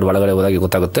ಆ್ಯಂಡ್ ಅಪ್ಲೈಡ್ ಒಳಗಡೆ ಹೋದಾಗಿ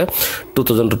ಗೊತ್ತಾಗುತ್ತೆ.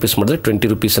 2,000 ರೂಪೀಸ್ ಮಾಡಿದ್ರೆ 20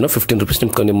 ರೂಪೀಸನ್ನು 15 ರೂಪೀಸ್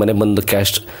ನಿಮ್ಮ ಮನೆ ಬಂದು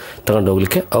ಕ್ಯಾಶ್ ತಗೊಂಡು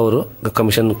ಹೋಗ್ಲಿಕ್ಕೆ ಅವರು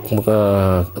ಕಮಿಷನ್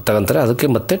ತಗೊಂತಾರೆ. ಅದಕ್ಕೆ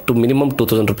ಮತ್ತೆ ಮಿನಿಮಮ್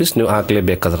 2,000 ರೂಪೀಸ್ ನೀವು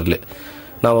ಹಾಕಲೇಬೇಕು. ಅದರಲ್ಲಿ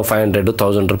ನಾವು 500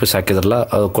 1,000 ರೂಪೀಸ್ ಹಾಕಿದ್ರಲ್ಲ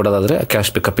ಅದು ಕೊಡೋದಾದರೆ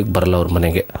ಕ್ಯಾಶ್ ಪಿಕಪ್ಪಿಗೆ ಬರಲ್ಲ ಅವ್ರ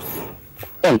ಮನೆಗೆ.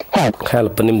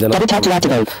 ಹೆಲ್ಪ್ ನಿಮ್ದೇನ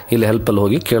ಇಲ್ಲಿ ಹೆಲ್ಪಲ್ಲಿ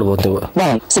ಹೋಗಿ ಕೇಳ್ಬೋದು ನೀವು.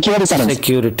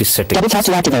 ಸೆಕ್ಯೂರಿಟಿ ಸೆಟ್ಟಿಂಗ್ಸ್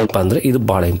ಅಂದರೆ ಇದು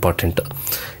ಭಾಳ ಇಂಪಾರ್ಟೆಂಟ್.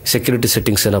 ಸೆಕ್ಯೂರಿಟಿ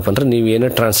ಸೆಟ್ಟಿಂಗ್ಸ್ ಏನಪ್ಪ ಅಂದರೆ ನೀವು ಏನೇ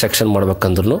ಟ್ರಾನ್ಸಾಕ್ಷನ್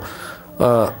ಮಾಡ್ಬೇಕಂದ್ರೂ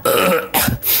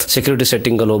ಸೆಕ್ಯೂರಿಟಿ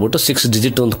ಸೆಟ್ಟಿಂಗಲ್ಲಿ ಹೋಗ್ಬಿಟ್ಟು 6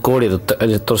 ಡಿಜಿಟ್ ಒಂದು ಕೋಡ್ ಇರುತ್ತೆ,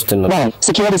 ಅಲ್ಲಿ ತೋರಿಸ್ತೀನಿ ನಾನು.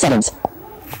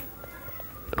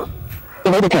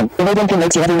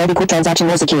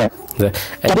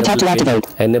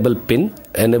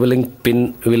 Enabling PIN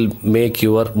will make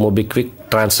your Mobiquick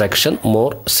transaction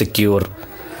more secure.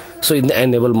 So ಇದನ್ನ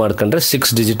ಎನೇಬಲ್ ಮಾಡ್ಕೊಂಡ್ರೆ 6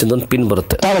 ಡಿಜಿಟ್ ಒಂದು ಪಿನ್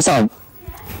ಬರುತ್ತೆ.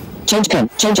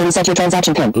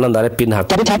 ನಾನು ಅದೇ ಪಿನ್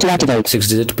ಹಾಕಿ 6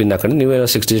 ಡಿಜಿಟ್ ಪಿನ್ ಹಾಕೊಂಡು ನೀವೇನೋ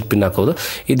 6 ಡಿಜಿಟ್ ಪಿನ್ ಹಾಕೋದು.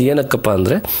 ಇದು ಏನಕ್ಕಪ್ಪ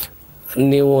ಅಂದರೆ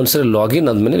ನೀವು ಒಂದ್ಸರಿ ಲಾಗಿನ್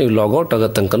ಆದಮೇಲೆ ನೀವು ಲಾಗೌಟ್ ಆಗೋ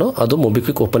ತನಕನೂ ಅದು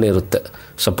ಮೊಬಿಕ್ವಿಕ್ ಓಪನ್ ಇರುತ್ತೆ.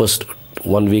 ಸಪೋಸ್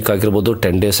 1 ವೀಕ್ ಆಗಿರ್ಬೋದು,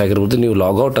 10 ಡೇಸ್ ಆಗಿರ್ಬೋದು, ನೀವು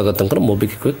ಲಾಗೌಟ್ ಆಗೋ ತನಕ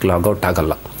ಮೊಬಿಕ್ವಿಕ್ ಲಾಗೌಟ್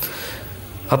ಆಗಲ್ಲ.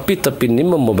 ಅಪ್ಪಿತಪ್ಪಿ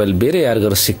ನಿಮ್ಮ ಮೊಬೈಲ್ ಬೇರೆ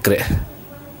ಯಾರಿಗಾರು ಸಿಕ್ಕರೆ,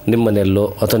 ನಿಮ್ಮ ಮನೆಯಲ್ಲೋ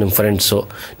ಅಥವಾ ನಿಮ್ಮ ಫ್ರೆಂಡ್ಸೋ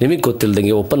ನಿಮಗೆ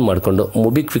ಗೊತ್ತಿಲ್ಲದಂಗೆ ಓಪನ್ ಮಾಡಿಕೊಂಡು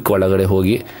ಮೊಬಿಕ್ವಿಕ್ ಒಳಗಡೆ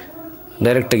ಹೋಗಿ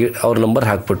ಡೈರೆಕ್ಟಾಗಿ ಅವ್ರ ನಂಬರ್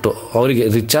ಹಾಕ್ಬಿಟ್ಟು ಅವರಿಗೆ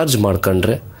ರಿಚಾರ್ಜ್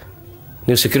ಮಾಡ್ಕೊಂಡ್ರೆ,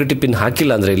 ನೀವು ಸೆಕ್ಯೂರಿಟಿ ಪಿನ್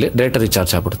ಹಾಕಿಲ್ಲ ಅಂದರೆ ಇಲ್ಲಿ ಡೈರೆಕ್ಟ್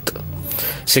ರಿಚಾರ್ಜ್ ಆಗ್ಬಿಡುತ್ತೆ.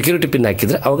 ಸೆಕ್ಯೂರಿಟಿ ಪಿನ್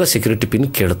ಹಾಕಿದರೆ ಅವಾಗ ಸೆಕ್ಯೂರಿಟಿ ಪಿನ್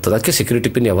ಕೇಳುತ್ತದೆ. ಅದಕ್ಕೆ ಸೆಕ್ಯೂರಿಟಿ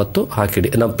ಪಿನ್ ಯಾವತ್ತು ಹಾಕಿಡಿ.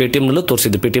 ನಾವು ಪೇಟಿಎಮ್ನಲ್ಲೂ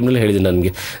ತೋರಿಸಿದ್ದೆ, ಪೇಟಿಎಮ್ನಲ್ಲಿ ಹೇಳಿದ್ದೀನಿ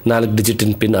ನನಗೆ 4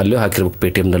 ಡಿಜಿಟಿನ ಪಿನ್ ಅಲ್ಲೂ ಹಾಕಿರ್ಬೇಕು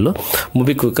ಪೇಟಿಎಮ್ನಲ್ಲೂ.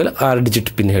 ಮೊಬಿಕ್ವಿಕ್ಕಲ್ಲಿ 6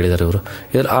 ಡಿಜಿಟ್ ಪಿನ್ ಹೇಳಿದ್ದಾರೆ ಇವರು.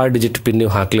 ಇದರಲ್ಲಿ 6 ಡಿಜಿಟ್ ಪಿನ್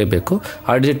ನೀವು ಹಾಕಲೇಬೇಕು.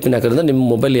 6 ಡಿಜಿಟ್ ಪಿನ್ ಹಾಕಿದ್ರೆ ನಿಮ್ಮ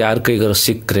ಮೊಬೈಲ್ ಯಾರ ಕೈಗಾರು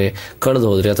ಸಿಕ್ಕರೆ, ಕಳೆದು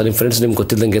ಹೋದ್ರಿ ಅಥವಾ ನಿಮ್ಮ ಫ್ರೆಂಡ್ಸ್ ನಿಮ್ಗೆ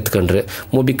ಗೊತ್ತಿದ್ದಂಗೆ ಎತ್ಕೊಂಡ್ರೆ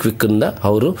ಮೊಬಿಕ್ವಿಕ್ಕಿಂದ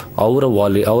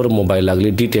ಅವರ ಮೊಬೈಲ್ ಆಗಲಿ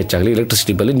DTH ಆಗಲಿ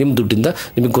ಎಲೆಕ್ಟ್ರಿಸಿಟಿ ಬಿಲ್ ನಿಮ್ಮ ದುಡ್ಡಿಂದ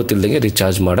ನಿಮಗೆ ಗೊತ್ತಿಲ್ಲದಂಗೆ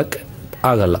ರೀಚಾರ್ಜ್ ಮಾಡೋಕ್ಕೆ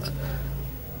ಆಗಲ್ಲ.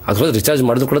 ಅಥವಾ ರಿಚಾರ್ಜ್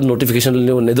ಮಾಡಿದ್ರು ಕೂಡ ನೋಟಿಫಿಕೇಶನ್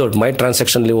ನೀವು ಇದು ಮೈ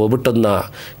ಟ್ರಾನ್ಸಾಕ್ಷನ್ ನೀವು ಹೋಗ್ಬಿಟ್ಟು ಅದನ್ನ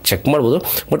ಚೆಕ್ ಮಾಡ್ಬೋದು.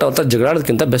 ಬಟ್ ಅವ್ರ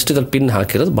ಜಗಳಾಡೋದಕ್ಕಿಂತ ಬೆಸ್ಟ್ ಇದ್ರಲ್ಲಿ ಪಿನ್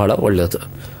ಹಾಕಿರೋದು ಭಾಳ ಒಳ್ಳೆಯದು.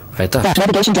 ಆಯಿತಾ?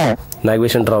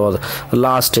 ನ್ಯಾವಿಗೇಷನ್ ಡ್ರಾ ಆಗೋದು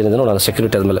ಲಾಸ್ಟ್ ಏನಿದೆ ನೋಡೋಣ.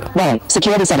 ಸೆಕ್ಯೂರಿಟಿ ಆದಮೇಲೆ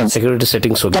ಸೆಕ್ಯೂರಿಟಿ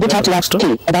ಸೆಟ್ಟಿಂಗ್ಸ್ ಹೋಗಿ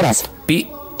ಪಿ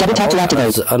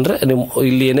ಅಂದರೆ ನೀವು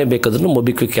ಇಲ್ಲಿ ಏನೇ ಬೇಕಾದ್ರೂ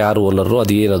ಮೊಬಿಕ್ವಿಕ್ ಯಾರು ಓನರು,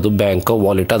 ಅದು ಏನದು ಬ್ಯಾಂಕ್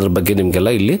ವಾಲೆಟ್ ಅದ್ರ ಬಗ್ಗೆ ನಿಮಗೆಲ್ಲ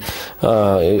ಇಲ್ಲಿ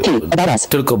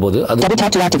ತಿಳ್ಕೊಬೋದು. ಅದು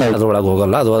ಅದ್ರೊಳಗೆ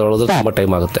ಹೋಗಲ್ಲ, ಅದು ಅದ್ರೊಳಗೆ ತುಂಬ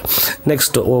ಟೈಮ್ ಆಗುತ್ತೆ.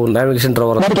 Next navigation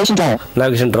drawer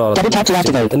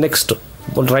next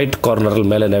right corner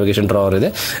ಮೇಲೆ ನ್ಯಾವಿಗೇಷನ್ ಡ್ರಾವರ್ ಇದೆ.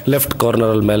 ಲೆಫ್ಟ್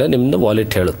ಕಾರ್ನರ್ ಮೇಲೆ ನಿಮ್ದು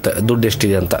ವಾಲೆಟ್ ಹೇಳುತ್ತೆ ದುಡ್ಡು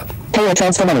ಎಷ್ಟಿದೆ ಅಂತ.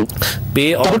 ಪೇ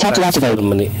ಆರ್ ಟ್ರಾನ್ಸ್ಫರ್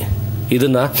ಮನಿ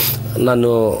ಇದನ್ನು ನಾನು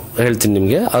ಹೇಳ್ತೀನಿ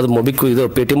ನಿಮಗೆ. ಅದು ಮೊಬಿಕ್ವಿಕ್ ಇದು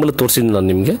ಪೇಟಿಎಮ್ಮಲ್ಲಿ ತೋರಿಸಿದ್ದೀನಿ ನಾನು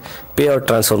ನಿಮಗೆ. ಪೇ ಆರ್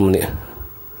ಟ್ರಾನ್ಸ್ಫರ್ ಮನಿ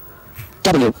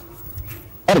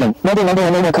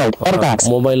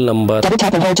ಮೊಬೈಲ್ ನಂಬರ್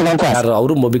ಯಾರು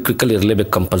ಅವರು ಮೊಬಿಕ್ವಿಕ್ಕಲ್ಲಿ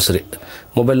ಇರಲೇಬೇಕು ಕಂಪಲ್ಸರಿ.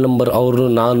 ಮೊಬೈಲ್ ನಂಬರ್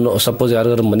ನಾನು ಸಪೋಸ್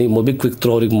ಯಾರಿಗಾರು ಮನಿ ಮೊಬಿಕ್ವಿಕ್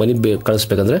ಥ್ರೂ ಅವ್ರಿಗೆ ಮನಿ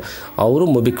ಕಳಿಸ್ಬೇಕಂದ್ರೆ ಅವರು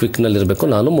ಮೊಬಿಕ್ವಿಕ್ನಲ್ಲಿ ಇರಬೇಕು,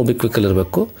 ನಾನು ಮೊಬಿಕ್ವಿಕ್ಕಲ್ಲಿ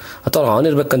ಇರಬೇಕು. ಅಥವಾ ಆನ್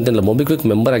ಇರಬೇಕಂತಿಲ್ಲ, ಮೊಬಿಕ್ವಿಕ್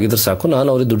ಮೆಂಬರ್ ಆಗಿದ್ರೆ ಸಾಕು. ನಾನು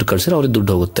ಅವ್ರಿಗೆ ದುಡ್ಡು ಕಳಿಸಿದ್ರೆ ಅವ್ರಿಗೆ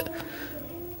ದುಡ್ಡು ಹೋಗುತ್ತೆ.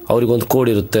 ಅವ್ರಿಗೊಂದು ಕೋಡ್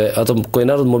ಇರುತ್ತೆ ಅಥವಾ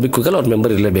ಏನಾದ್ರು ಮೊಬಿಕ್ವಿಕ್ಕಲ್ಲಿ ಅವ್ರ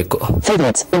ಮೆಂಬರ್ ಇರಲೇಬೇಕು.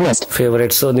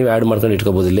 ಫೇವರೇಟ್ಸ್ ನೀವು ಆ್ಯಡ್ ಮಾಡ್ಕೊಂಡು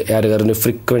ಇಟ್ಕೋಬೋದು. ಇಲ್ಲಿ ಯಾರಿಗಾರು ನೀವು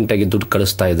ಫ್ರೀಕ್ವೆಂಟ್ ಆಗಿ ದುಡ್ಡು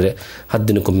ಕಳಿಸ್ತಾ ಇದ್ರೆ 10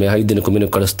 ದಿನಕ್ಕೊಮ್ಮೆ 5 ದಿನಕ್ಕೊಮ್ಮೆ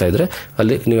ನೀವು ಕಳಿಸ್ತಾ ಇದ್ರೆ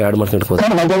ಅಲ್ಲಿ ನೀವು ಆ್ಯಡ್ ಮಾಡ್ಕೊಂಡು ಇಟ್ಕೋಬೋದು.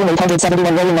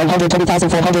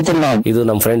 ಇದು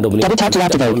ನಮ್ಮ ಫ್ರೆಂಡ್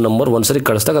ಒಬ್ಬನಿಗೆ ನಂಬರ್ ಒಂದ್ಸರಿ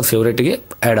ಕಳಿಸಿದಾಗ ಅದು ಫೇವ್ರೇಟ್ಗೆ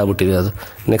ಆ್ಯಡ್ ಆಗ್ಬಿಟ್ಟಿದೆ. ಅದು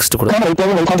ನೆಕ್ಸ್ಟ್ ಕೂಡ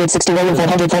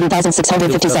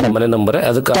ಮನೆ ನಂಬರ್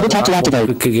ಅದಕ್ಕೆ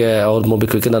ಅವ್ರ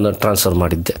ಮೊಬಿಕ್ವಿಕ್ಗೆ ನಾನು ಟ್ರಾನ್ಸ್ಫರ್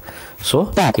ಮಾಡಿದ್ದೆ. ಸೊ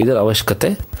ಇದರ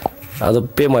ಅವಶ್ಯಕತೆ ಅದು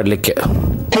ಪೇ ಮಾಡಲಿಕ್ಕೆ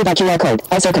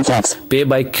ಪೇ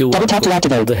ಬೈ ಕ್ಯೂ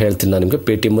ಅದು ಹೇಳ್ತೀನಿ ನಾನು ನಿಮಗೆ.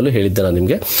 ಪೇಟಿಎಮ್ಮಲ್ಲೂ ಹೇಳಿದ್ದೆ ನಾನು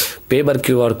ನಿಮಗೆ. Pay by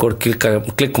QR code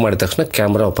click ಮಾಡಿದ ತಕ್ಷಣ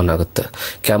ಕ್ಯಾಮ್ರಾ ಓಪನ್ ಆಗುತ್ತೆ.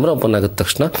 ಕ್ಯಾಮ್ರಾ ಓಪನ್ ಆಗಿದ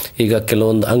ತಕ್ಷಣ ಈಗ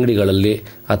ಕೆಲವೊಂದು ಅಂಗಡಿಗಳಲ್ಲಿ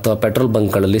ಅಥವಾ ಪೆಟ್ರೋಲ್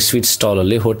ಬಂಕ್ಗಳಲ್ಲಿ, ಸ್ವೀಟ್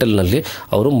ಸ್ಟಾಲಲ್ಲಿ, ಹೋಟೆಲ್ನಲ್ಲಿ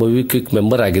ಅವರು ಮೊಬಿಕ್ವಿಕ್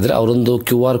ಮೆಂಬರ್ ಆಗಿದ್ದರೆ ಅವರೊಂದು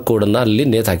QR ಕೋಡನ್ನು ಅಲ್ಲಿ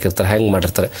ನೇತು ಹಾಕಿರ್ತಾರೆ, ಹ್ಯಾಂಗ್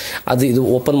ಮಾಡಿರ್ತಾರೆ. ಇದು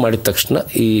ಓಪನ್ ಮಾಡಿದ ತಕ್ಷಣ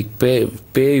ಈ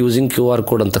ಪೇ ಯೂಸಿಂಗ್ QR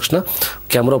ಕೋಡ್ ಅಂದ ತಕ್ಷಣ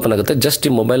ಕ್ಯಾಮ್ರಾ ಓಪನ್ ಆಗುತ್ತೆ. ಜಸ್ಟ್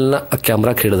ಈ ಮೊಬೈಲ್ನ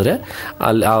ಕ್ಯಾಮ್ರಾಕ್ಕೆ ಹಿಡಿದ್ರೆ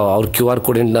ಅಲ್ಲಿ ಅವ್ರ QR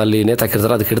ಕೋಡಿಂದ ಅಲ್ಲಿ ನೇತು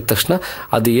ಹಾಕಿರ್ತಾರೆ. ಅದಕ್ಕೆ ಹಿಡಿದ ತಕ್ಷಣ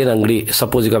ಅದು ಏನು ಅಂಗಡಿ,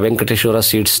 ಸಪೋಸ್ ಈಗ ವೆಂಕಟೇಶ್ವರ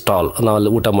ಸ್ವೀಟ್ ಸ್ಟಾಲ್, ನಾವು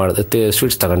ಅಲ್ಲಿ ಊಟ ಮಾಡಿದೆ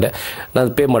ಸ್ವೀಟ್ಸ್ ತಗೊಂಡೆ, ನಾನು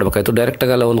ಪೇ ಮಾಡಬೇಕಾಯ್ತು.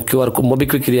 ಡೈರೆಕ್ಟಾಗಿ ಅಲ್ಲಿ ಒಂದು QR ಕೋಡ್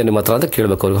ಮೊಬಿಕ್ವಿಕ್ ಇದೆಯಾ ನಿಮ್ಮ ಹತ್ರ ಅಂತ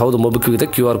ಕೇಳಬೇಕು ಅವ್ರಿಗೆ. ಹೌದು ಮೊಬಿಕ್ವಿಕ್ ಇದೆ,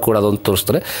 QR ಕೋಡ್ ಅದೊಂದು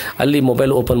ತೋರಿಸ್ತಾರೆ. ಅಲ್ಲಿ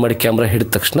ಮೊಬೈಲ್ ಓಪನ್ ಮಾಡಿ ಕ್ಯಾಮ್ರಾ ಹಿಡಿದ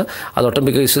ತಕ್ಷಣ ಅದು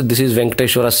automatic this is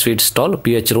Venkateshwara sweet stall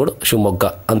PH road Shivamogga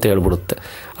ಅಂತ ಹೇಳ್ಬಿಡುತ್ತೆ.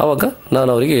 ಆವಾಗ ನಾನು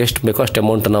ಅವರಿಗೆ ಎಷ್ಟು ಬೇಕೋ ಅಷ್ಟು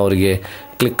ಅಮೌಂಟನ್ನು ಅವರಿಗೆ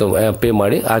ಪೇ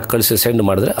ಮಾಡಿ ಕಳಿಸಿ ಸೆಂಡ್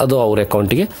ಮಾಡಿದ್ರೆ ಅದು ಅವ್ರ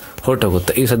ಅಕೌಂಟಿಗೆ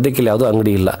ಹೊರಟೋಗುತ್ತೆ. ಈ ಸದ್ಯಕ್ಕೆ ಇಲ್ಲಿ ಯಾವುದೋ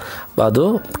ಅಂಗಡಿ ಇಲ್ಲ, ಅದು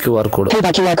QR ಕೋಡ್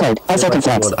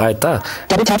ಆಯ್ತಾ.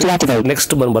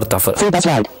 ನೆಕ್ಸ್ಟ್ ಬರ್ತಾ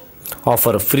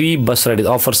offer free bus ride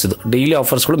offers. ಇದು ಡೈಲಿ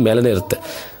ಆಫರ್ಸ್ಗಳು ಮೇಲೇ ಇರುತ್ತೆ.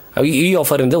 ಈ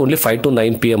ಆಫರಿಂದ ಓನ್ಲಿ 5 to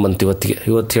 9 PM ಅಂತ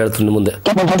ಇವತ್ತು ಹೇಳ್ತೀನಿ ಮುಂದೆ.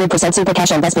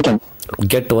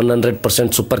 Get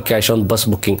 100% super cash on bus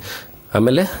booking.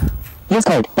 ಆಮೇಲೆ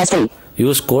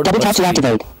use code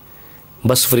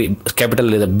bus free capital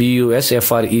ಇದೆ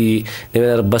BUSFRE.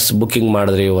 ನೀವೇನಾದ್ರು ಬಸ್ ಬುಕ್ಕಿಂಗ್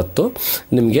ಮಾಡಿದ್ರೆ ಇವತ್ತು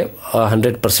ನಿಮಗೆ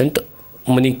 100%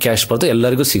 ಮನಿ ಕ್ಯಾಶ್ ಬರ್ತದೆ.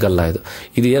 ಎಲ್ಲರಿಗೂ ಸಿಗಲ್ಲ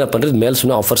ಇದು ಏನಪ್ಪ ಅಂದರೆ ಮೇಲೆ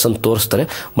ಸುಮ್ಮನೆ ಆಫರ್ಸ್ ಅಂತ ತೋರಿಸ್ತಾರೆ.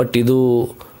 ಬಟ್ ಇದು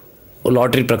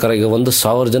ಲಾಟ್ರಿ ಪ್ರಕಾರ ಈಗ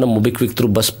 1,000 ಜನ ಮೊಬಿಕ್ವಿಕ್ ಥ್ರೂ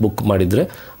ಬಸ್ ಬುಕ್ ಮಾಡಿದರೆ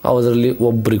ಅದರಲ್ಲಿ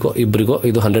ಒಬ್ಬರಿಗೋ ಇಬ್ಬರಿಗೋ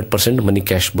ಇದು 100% ಮನಿ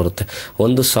ಕ್ಯಾಶ್ ಬರುತ್ತೆ.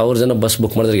 1,000 ಜನ ಬಸ್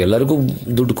ಬುಕ್ ಮಾಡಿದ್ರೆ ಎಲ್ಲರಿಗೂ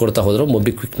ದುಡ್ಡು ಕೊಡ್ತಾ ಹೋದ್ರೆ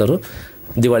ಮೊಬಿಕ್ವಿಕ್ನವರು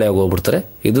ದಿವಾಳಿ ಆಗೋಗ್ಬಿಡ್ತಾರೆ.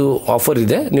 ಇದು ಆಫರ್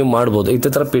ಇದೆ, ನೀವು ಮಾಡ್ಬೋದು. ಇದೇ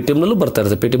ಥರ ಪೇಟಿಎಮ್ನಲ್ಲೂ ಬರ್ತಾ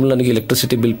ಇರುತ್ತೆ. ಪೇಟಿಎಮ್ನಲ್ಲಿ ನನಗೆ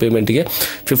ಎಲೆಕ್ಟ್ರಿಸಿಟಿ ಬಿಲ್ ಪೇಮೆಂಟ್ಗೆ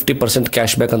 50%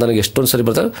 ಕ್ಯಾಶ್ ಬ್ಯಾಕ್ ಅಂತ ನನಗೆ ಎಷ್ಟೊಂದು ಸರಿ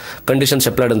ಬರ್ತಾರೆ. ಕಂಡೀಷನ್ಸ್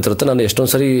ಅಪ್ಲೈಡ್ ಅಂತ ಇರುತ್ತೆ. ನಾನು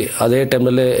ಎಷ್ಟೊಂದು ಸರಿ ಅದೇ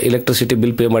ಟೈಮ್ನಲ್ಲೇ ಎಲೆಕ್ಟ್ರಿಸಿಟಿ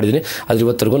ಬಿಲ್ ಪೇ ಮಾಡಿದ್ದೀನಿ, ಆದರೆ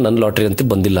ಇವತ್ತರೆಗೂ ನನ್ನ ಲಾಟ್ರಿ ಅಂತ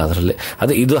ಬಂದಿಲ್ಲ ಅದರಲ್ಲಿ.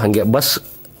 ಅದೇ ಇದು ಹಾಗೆ ಬಸ್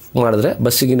ಮಾಡಿದ್ರೆ,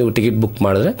 ಬಸ್ಸಿಗೆ ನೀವು ಟಿಕೆಟ್ ಬುಕ್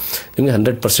ಮಾಡಿದ್ರೆ ನಿಮಗೆ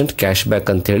 100% ಕ್ಯಾಶ್ ಬ್ಯಾಕ್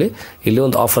ಅಂತೇಳಿ ಇಲ್ಲಿ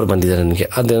ಒಂದು ಆಫರ್ ಬಂದಿದೆ ನನಗೆ.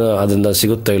 ಅದನ್ನು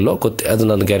ಸಿಗುತ್ತೋ ಇಲ್ಲೋ ಅದು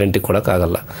ನಾನು ಗ್ಯಾರಂಟಿ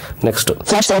ಕೊಡೋಕ್ಕಾಗಲ್ಲ. ನೆಕ್ಸ್ಟು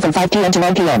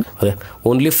ಅದೇ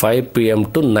ಓನ್ಲಿ 5 PM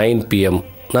to 9 PM.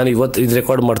 ನಾನು ಇವತ್ತು ಇದು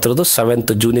ರೆಕಾರ್ಡ್ ಮಾಡ್ತಿರೋದು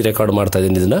 7th ಜೂನ್ ರೆಕಾರ್ಡ್ ಮಾಡ್ತಾ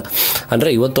ಇದ್ದೀನಿ ಇದನ್ನು.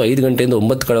 ಅಂದರೆ ಇವತ್ತು 5 ಗಂಟೆಯಿಂದ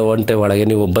 9 ಗಂಟೆ ಒಳಗೆ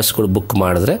ನೀವು ಬಸ್ಗಳು ಬುಕ್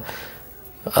ಮಾಡಿದ್ರೆ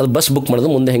ಅದು ಬಸ್ ಬುಕ್ ಮಾಡೋದು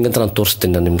ಮುಂದೆ ಹೆಂಗೆ ಅಂತ ನಾನು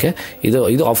ತೋರಿಸ್ತೀನಿ ನಾನು ನಿಮಗೆ.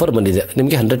 ಇದು ಆಫರ್ ಬಂದಿದೆ,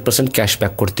 ನಿಮಗೆ 100% ಕ್ಯಾಶ್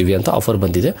ಬ್ಯಾಕ್ ಕೊಡ್ತೀವಿ ಅಂತ ಆಫರ್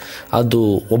ಬಂದಿದೆ. ಅದು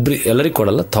ಎಲ್ಲರಿಗೂ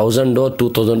ಕೊಡಲ್ಲ. 1000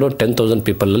 2000 10,000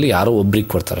 ಪೀಪಲಲ್ಲಿ ಯಾರೋ ಒಬ್ರಿಗೆ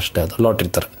ಕೊಡ್ತಾರೆ ಅಷ್ಟೇ. ಅದು ಲಾಟ್ರಿ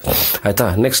ಥರ ಆಯಿತಾ.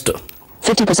 Next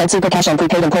 50% super cash on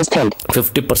prepaid and postpaid.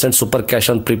 50% super cash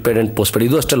on prepaid and postpaid.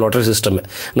 ಇದು ಅಷ್ಟೇ ಲಾಟ್ರಿ ಸಿಸ್ಟಮೇ.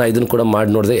 ನಾ ಇದನ್ನು ಕೂಡ ಮಾಡಿ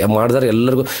ನೋಡಿದೆ. ಮಾಡಿದ್ರೆ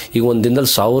ಎಲ್ಲರಿಗೂ ಈಗ ಒಂದು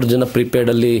ದಿನದಲ್ಲಿ 1000 ಜನ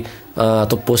ಪ್ರಿಪೇಡಲ್ಲಿ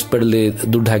ಅಥವಾ ಪೋಸ್ಟ್ಪೇಡಲ್ಲಿ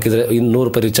ದುಡ್ಡು ಹಾಕಿದರೆ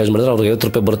 ₹100 ರೀಚಾರ್ಜ್ ಮಾಡಿದ್ರೆ ಅವ್ರಿಗೆ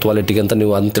 ₹50 ಬರುತ್ತೆ ವಾಲೆಟಿಗೆ ಅಂತ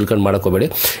ನೀವು ಅದನ್ನ ತಿಳ್ಕೊಂಡು ಮಾಡೋಕೋಬೇಡಿ.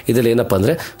 ಇದರಲ್ಲಿ ಏನಪ್ಪ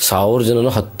ಅಂದರೆ 1000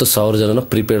 ಜನನೋ 10,000 ಜನನೋ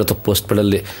ಪ್ರಿಪೇಡ್ ಅಥವಾ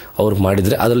ಪೋಸ್ಟ್ಪೇಡಲ್ಲಿ ಅವ್ರು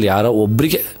ಮಾಡಿದರೆ ಅದರಲ್ಲಿ ಯಾರೋ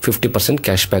ಒಬ್ಬರಿಗೆ 50%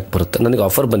 ಕ್ಯಾಶ್ ಬ್ಯಾಕ್ ಬರುತ್ತೆ. ನನಗೆ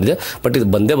ಆಫರ್ ಬಂದಿದೆ, ಬಟ್ ಇದು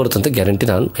ಬಂದೇ ಬರುತ್ತೆ ಅಂತ ಗ್ಯಾರಂಟಿ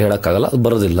ನಾನು ಹೇಳೋಕ್ಕಾಗಲ್ಲ. ಅದು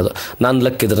ಬರೋದಿಲ್ಲ. ಅದು ನಾನು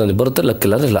ಲಕ್ ಇದ್ರೆ ನನಗೆ ಬರುತ್ತೆ, ಲಕ್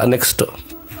ಇಲ್ಲ ಇಲ್ಲ. Next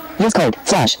use code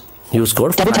flash. Use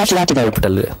code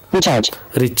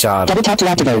recharge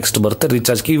next ಬರುತ್ತೆ.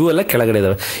 ರಿಚಾರ್ಜ್ ಇವೆಲ್ಲ ಕೆಳಗಡೆ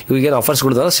ಇದಾವೆ. ಇವಾಗೇನು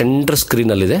ಆಫರ್ಸ್ಗಳಿದಾವೆ ಸೆಂಟ್ರ್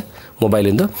ಸ್ಕ್ರೀನಲ್ಲಿದೆ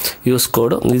ಮೊಬೈಲಿಂದು. ಯೂಸ್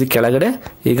ಕೋಡ್ ಇದು ಕೆಳಗಡೆ.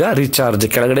 ಈಗ ರಿಚಾರ್ಜ್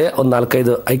ಕೆಳಗಡೆ ಒಂದು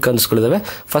 4-5 ಐಕಾನ್ಸ್ಗಳಿದಾವೆ.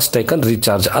 ಫಸ್ಟ್ ಐಕಾನ್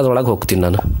ರಿಚಾರ್ಜ್, ಅದರೊಳಗೆ ಹೋಗ್ತೀನಿ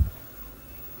ನಾನು.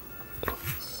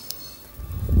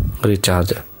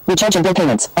 ರಿಚಾರ್ಜ್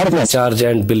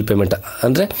ಆ್ಯಂಡ್ ಬಿಲ್ ಪೇಮೆಂಟ್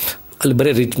ಅಂದರೆ ಅಲ್ಲಿ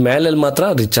ಬರೀ ಮೇಲೆ ಮಾತ್ರ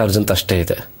ರಿಚಾರ್ಜ್ ಅಂತ ಅಷ್ಟೇ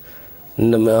ಇದೆ.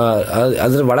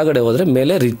 ಅದರ ಒಳಗಡೆ ಹೋದರೆ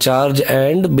ಮೇಲೆ ರಿಚಾರ್ಜ್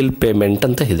ಆ್ಯಂಡ್ ಬಿಲ್ ಪೇಮೆಂಟ್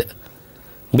ಅಂತ ಇದೆ.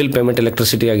 ಬಿಲ್ ಪೇಮೆಂಟ್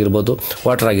ಎಲೆಕ್ಟ್ರಿಸಿಟಿ ಆಗಿರ್ಬೋದು,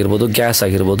 ವಾಟರ್ ಆಗಿರ್ಬೋದು, ಗ್ಯಾಸ್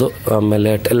ಆಗಿರ್ಬೋದು,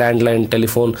 ಆಮೇಲೆ ಲ್ಯಾಂಡ್ಲೈನ್,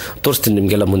 ಟೆಲಿಫೋನ್ ತೋರಿಸ್ತೀನಿ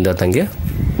ನಿಮಗೆಲ್ಲ ಮುಂದೆ ಆದಂಗೆ.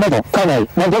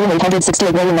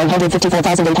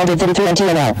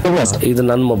 ಇದು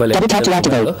ನನ್ನ ಮೊಬೈಲ್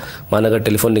ಮಾನಗ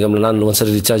ಟೆಲಿಫೋನ್ ನಿಗಮ. ನಾನು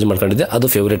ಒಂದ್ಸರಿ ರಿಚಾರ್ಜ್ ಮಾಡ್ಕೊಂಡಿದ್ದೆ, ಅದು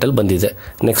ಫೇವ್ರೇಟಲ್ಲಿ ಬಂದಿದೆ.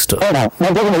 ನೆಕ್ಸ್ಟ್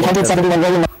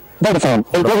Vodafone,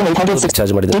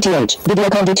 ಚಾರ್ಜ್ ಮಾಡಿದೆ.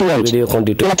 ವಿಡಿಯೋಕಾನ್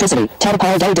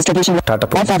ಟಾಟಾ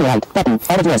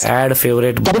ಆ್ಯಡ್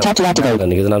ಫೇವ್ರೇಟ್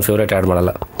ನನಗೆ ಇದು ನಾನು ಫೇವ್ರೇಟ್ ಆ್ಯಡ್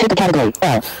ಮಾಡಲ್ಲ.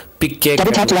 ಪಿಕ್ ಎ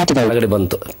ಕೆಳಗಡೆ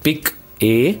ಬಂತು. ಪಿಕ್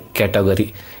ಎ ಕ್ಯಾಟಗರಿ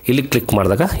ಇಲ್ಲಿ ಕ್ಲಿಕ್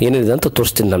ಮಾಡಿದಾಗ ಏನಿದೆ ಅಂತ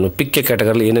ತೋರಿಸ್ತೀನಿ ನಾನು. ಪಿಕ್ ಎ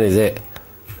ಕ್ಯಾಟಗರಿ ಏನೇನಿದೆ?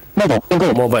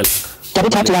 ಮೊಬೈಲ್,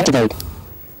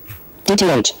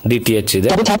 DTH ಇದೆ,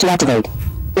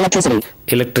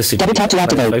 ಎಲೆಕ್ಟ್ರಿಸಿಟಿ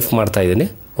ವೈಫ್ ಮಾಡ್ತಾ ಇದ್ದೀನಿ.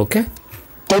 ಓಕೆ,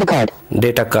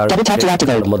 ಡೇಟಾ ಕಾರ್ಡ್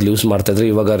ಮೊದಲು ಯೂಸ್ ಮಾಡ್ತಾ ಇದ್ರಿ.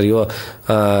 ಇವಾಗ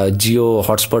ಜಿಯೋ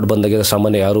ಹಾಟ್ಸ್ಪಾಟ್ ಬಂದಾಗ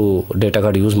ಸಾಮಾನ್ಯ ಯಾರು ಡೇಟಾ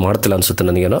ಕಾರ್ಡ್ ಯೂಸ್ ಮಾಡ್ತಿಲ್ಲ ಅನ್ಸುತ್ತೆ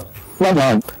ನನಗೇನೋ.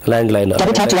 ಲ್ಯಾಂಡ್ಲೈನ್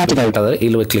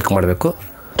ಇಲ್ಲಿ ಕ್ಲಿಕ್ ಮಾಡಬೇಕು.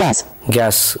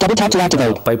 ಗ್ಯಾಸ್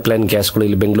ಪೈಪ್ಲೈನ್ ಗ್ಯಾಸ್ಗಳು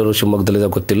ಇಲ್ಲಿ ಬೆಂಗಳೂರು ಶಿವಮೊಗ್ಗದಲ್ಲಿದೆ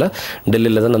ಗೊತ್ತಿಲ್ಲ,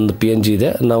 ಡೆಲ್ಲಿಲಿದೆ. ನಂದು PNG ಇದೆ.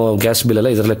 ನಾವು ಗ್ಯಾಸ್ ಬಿಲ್ ಎಲ್ಲ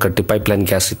ಇದರಲ್ಲೇ ಕಟ್ಟಿ ಪೈಪ್ಲೈನ್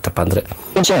ಗ್ಯಾಸ್ ಇತ್ತಪ್ಪ ಅಂದರೆ.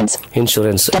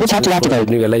 ಇನ್ಶೂರೆನ್ಸ್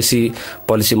ನೀವು LIC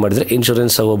ಪಾಲಿಸಿ ಮಾಡಿದರೆ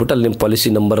ಇನ್ಶೂರೆನ್ಸ್ ಹೋಗ್ಬಿಟ್ಟು ಅಲ್ಲಿ ನಿಮ್ಮ ಪಾಲಿಸಿ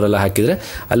ನಂಬರ್ ಎಲ್ಲ ಹಾಕಿದರೆ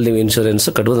ಅಲ್ಲಿ ನೀವು ಇನ್ಶೂರೆನ್ಸ್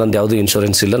ಕಟ್ಬೋದು. ನಂದು ಯಾವುದೂ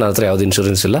ಇನ್ಶೂರೆನ್ಸ್ ಇಲ್ಲ, ನನ್ನ ಹತ್ರ ಯಾವುದೂ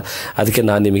ಇನ್ಶೂರೆನ್ಸ್ ಇಲ್ಲ. ಅದಕ್ಕೆ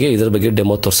ನಾನು ನಿಮಗೆ ಇದ್ರ ಬಗ್ಗೆ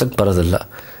ಡೆಮೋ ತೋರ್ಸೋಕ್ಕೆ ಬರೋದಿಲ್ಲ.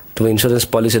 ಇನ್ಶೂರೆನ್ಸ್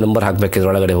ಪಾಲಿಸಿ ನಂಬರ್ ಹಾಕಬೇಕಿದ್ರೆ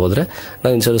ಒಳಗಡೆ ಹೋದರೆ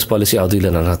ನಾನು ಇನ್ಶೂರೆನ್ಸ್ ಪಾಲಿಸಿ ಯಾವುದೂ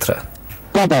ಇಲ್ಲ ನನ್ನ ಹತ್ರ.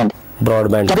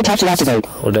 ಬ್ರಾಡ್ಬ್ಯಾಂಡ್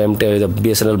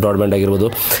BSNL ಬ್ರಾಡ್ಬ್ಯಾಂಡ್ ಆಗಿರ್ಬೋದು,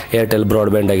 ಏರ್ಟೆಲ್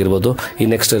ಬ್ರಾಡ್ಬ್ಯಾಂಡ್ ಆಗಿರ್ಬೋದು. ಈ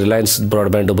ನೆಕ್ಸ್ಟ್ ರಿಲಯನ್ಸ್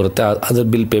ಬ್ರಾಡ್ಬ್ಯಾಂಡ್ ಬರುತ್ತೆ. ಅದ್ರ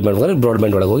ಬಿಲ್ ಪೇ ಮಾಡಿದ್ರೆ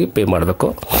ಬ್ರಾಡ್ಬ್ಯಾಂಡ್ ಒಳಗೆ ಹೋಗಿ ಪೇ ಮಾಡಬೇಕು.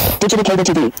 ಡಿಜಿಟಲ್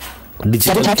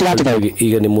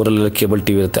ಈಗ ನಿಮ್ಮ ಊರಲ್ಲೆಲ್ಲ ಕೇಬಲ್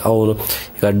TV ಇರುತ್ತೆ. ಅವನು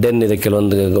ಈಗ ಡೆನ್ ಇದೆ,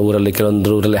 ಕೆಲವೊಂದು ಊರಲ್ಲಿ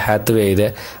ಹ್ಯಾತ್ವೇ ಇದೆ.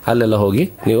 ಅಲ್ಲೆಲ್ಲ ಹೋಗಿ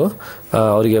ನೀವು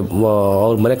ಅವರಿಗೆ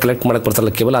ಅವ್ರ ಮನೆ ಕಲೆಕ್ಟ್ ಮಾಡಕ್ಕೆ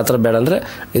ಬರ್ತಾರಲ್ಲ ಕೇಬಲ್, ಆ ಥರ ಬೇಡ ಅಂದರೆ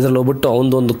ಇದ್ರಲ್ಲಿ ಹೋಗ್ಬಿಟ್ಟು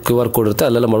ಅವನದೊಂದು QR ಕೋಡ್ ಇರುತ್ತೆ,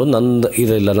 ಅಲ್ಲೆಲ್ಲ ಮಾಡೋದು. ನಂದು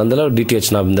ಇದಿಲ್ಲ, ನಂದೆಲ್ಲ DTH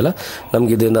ನಮ್ದೆಲ್ಲ.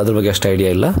 ನಮ್ಗೆ ಇದರಿಂದ ಅದ್ರ ಬಗ್ಗೆ ಅಷ್ಟು ಐಡಿಯಾ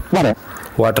ಇಲ್ಲ.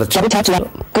 ವಾಟರ್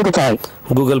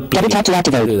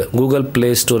ಗೂಗಲ್ ಪ್ಲೇ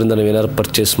ಸ್ಟೋರಿಂದ ನೀವು ಏನಾದ್ರು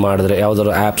ಪರ್ಚೇಸ್ ಮಾಡಿದ್ರೆ,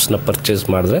 ಯಾವುದಾದ್ರು ಆ್ಯಪ್ಸ್ನ ಪರ್ಚೇಸ್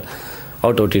ಮಾಡಿದ್ರೆ,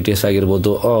 ಆಟೋ TTS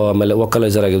ಆಗಿರ್ಬೋದು, ಆಮೇಲೆ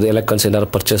ವೋಕಲೈಸರ್ ಆಗಿರ್ಬೋದು, ಎಲೆಕ್ಟ್ರಾನ್ಸ್ ಏನಾದ್ರು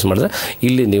ಪರ್ಚೇಸ್ ಮಾಡಿದ್ರೆ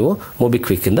ಇಲ್ಲಿ ನೀವು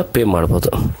ಮೊಬಿಕ್ವಿಕ್ಕಿಂದ ಪೇ ಮಾಡ್ಬೋದು.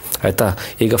 ಆಯಿತಾ?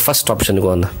 ಈಗ ಫಸ್ಟ್ ಆಪ್ಷನ್ಗೆ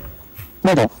ಹೋಗೋಣ.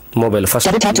 ಮೊಬೈಲ್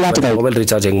ಮೊಬೈಲ್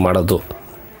ರಿಚಾರ್ಜ್ ಹೆಂಗೆ ಮಾಡೋದು?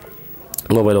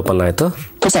 ಮೊಬೈಲ್ ಓಪನ್ ಆಯಿತು.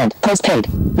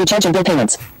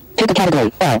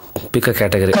 Pick a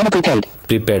category. Prepaid.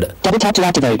 Prepaid.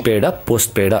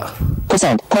 Postpaid.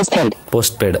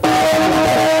 Postpaid.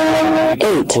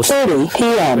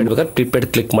 Prepaid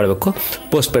click ಮಾಡಬೇಕು.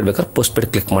 Postpaid ಬೇಕಾದ್ರೆ postpaid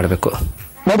ಕ್ಲಿಕ್ ಮಾಡಬೇಕು.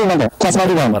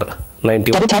 ನಂಬರ್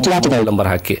 91 ನಂಬರ್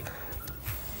ಹಾಕಿ.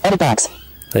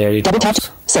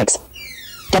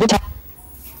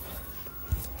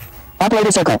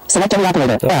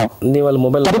 ನೀವು ಅಲ್ಲಿ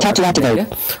ಮೊಬೈಲ್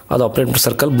ಅದು ಆಪರೇಟರ್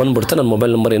ಸರ್ಕಲ್ ಬಂದ್ಬಿಡುತ್ತೆ. ನನ್ನ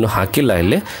ಮೊಬೈಲ್ ನಂಬರ್ ಏನು ಹಾಕಿಲ್ಲ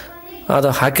ಇಲ್ಲಿ, ಅದು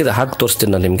ಹಾಕಿ ತೋರಿಸ್ತೀನಿ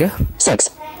ನಾನು ನಿಮಗೆ.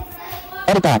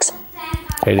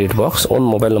 ಎಡಿಟ್ ಬಾಕ್ಸ್ ಒಂದು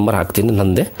ಮೊಬೈಲ್ ನಂಬರ್ ಹಾಕ್ತೀನಿ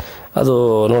ನಂದೇ. ಅದು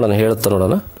ನೋಡೋಣ, ಹೇಳುತ್ತಾ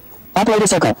ನೋಡೋಣ.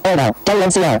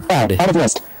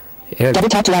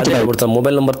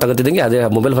 ಮೊಬೈಲ್ ನಂಬರ್ ತಗೋತಿದ್ದಂಗೆ ಅದೇ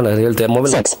ಮೊಬೈಲ್ ಫೋನ್ ಹೇಳ್ತೇವೆ.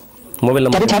 ಮೊಬೈಲ್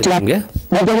ನಂಬರ್ ನಿಮಗೆ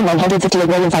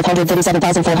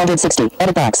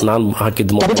ನಾನು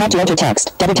ಹಾಕಿದ್ದು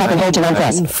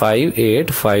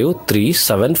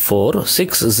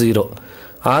 58537460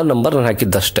 ಆ ನಂಬರ್ ನಾನು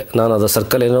ಹಾಕಿದ್ದಷ್ಟೇ. ನಾನು ಅದು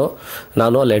ಸರ್ಕಲ್ ಏನೋ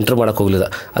ನಾನು ಅಲ್ಲಿ ಎಂಟ್ರ್ ಮಾಡೋಕ್ಕೆ ಹೋಗಲಿಲ್ಲ,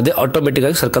 ಅದೇ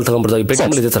ಆಟೋಮೆಟಿಕ್ಕಾಗಿ ಸರ್ಕಲ್ ತಗೊಂಡ್ಬಿಡ್ತಾವೆ.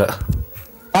 ಪೇಟಿಎಮ್ ಇದೇ ಥರ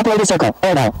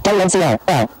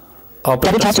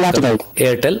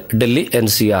ಏರ್ಟೆಲ್ ಡೆಲ್ಲಿ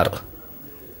NCR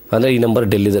ಅಂದರೆ ಈ number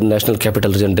Delhi national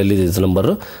capital region Delhi ಇದು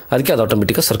ನಂಬರು. ಅದಕ್ಕೆ ಅದು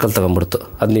ಆಟೋಮೆಟಿಕ್ಕಾಗಿ ಸರ್ಕಲ್ ತಗೊಂಡ್ಬಿಡ್ತು.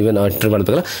 ಅದು ನೀವೇನು ಎಂಟ್ರಿ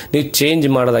ಮಾಡಬೇಕಲ್ಲ. ನೀವು ಚೇಂಜ್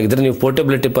ಮಾಡೋದಾಗಿದ್ದರೆ, ನೀವು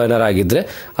ಪೋರ್ಟಬಿಲಿಟಿ ಏನಾರು ಆಗಿದ್ದರೆ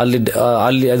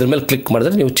ಅಲ್ಲಿ ಅದ್ರ ಮೇಲೆ ಕ್ಲಿಕ್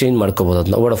ಮಾಡಿದ್ರೆ ನೀವು ಚೇಂಜ್ ಮಾಡ್ಕೋಬೋದು.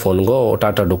 ಅದನ್ನ ವೋಡಾಫೋನ್ಗೋ,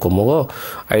 ಟಾಟಾ ಡೊಕೊಮೋಗೋ,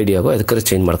 ಐಡಿಯಾಗೋ ಅದಕ್ಕೆ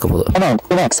ಚೇಂಜ್ ಮಾಡ್ಕೋಬೋದು.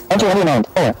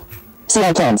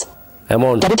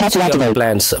 ಅಮೌಂಟ್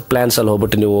ಪ್ಲಾನ್ಸ್ ಅಲ್ಲಿ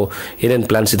ಹೋಗ್ಬಿಟ್ಟು ನೀವು ಏನೇನು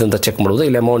ಪ್ಲಾನ್ಸ್ ಇದೆ ಅಂತ ಚೆಕ್ ಮಾಡ್ಬೋದು.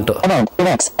 ಇಲ್ಲಿ amount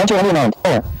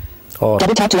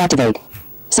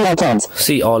See all plans.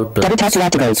 C all Double tap to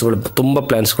activate. ಪ್ಲಾನ್ಸ್ಗಳು ತುಂಬ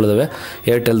ಪ್ಲಾನ್ಸ್ಗಳಿದಾವೆ.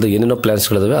 ಏರ್ಟೆಲ್ದು ಏನೇನೋ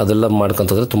ಪ್ಲಾನ್ಸ್ಗಳಿದಾವೆ, ಅದೆಲ್ಲ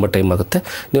ಮಾಡ್ಕೊಂತಂದ್ರೆ ತುಂಬ ಟೈಮ್ ಆಗುತ್ತೆ.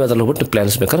 ನೀವು ಅದ್ರಲ್ಲಿ ಹೋಗ್ಬಿಟ್ಟು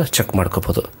ಪ್ಲಾನ್ಸ್ ಬೇಕಾದ್ರೆ ಚೆಕ್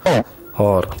ಮಾಡ್ಕೋಬೋದು.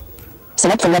 R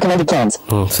Select from recommended plans.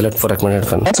 Select for recommended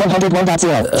plan. X100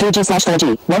 1.0 3G/4G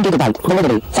 1 GB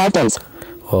delivery 5 days.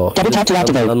 Double tap to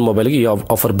activate. ನನ್ನ ಮೊಬೈಲ್ಗೆ ಈ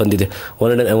ಆಫರ್ ಬಂದಿದೆ.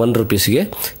 ₹1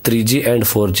 3G and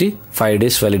 4G 5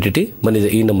 days validity ಬಂದಿದೆ.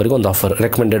 ಈ ನಂಬರಿಗೆ ಒಂದು ಆಫರ್,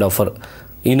 ರೆಕಮೆಂಡೆಡ್ ಆಫರ್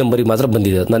ಈ ನಂಬರಿಗೆ ಮಾತ್ರ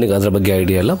ಬಂದಿದೆ. ನನಗೆ ಅದರ ಬಗ್ಗೆ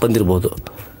ಐಡಿಯಾ ಇಲ್ಲ, ಬಂದಿರಬಹುದು.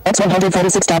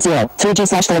 X146.0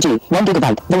 3G/4G 1 GB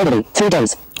delivery 3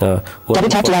 days.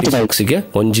 Double tap to activate.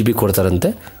 1 GB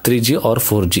ಕೊಡ್ತಾರಂತೆ, 3G or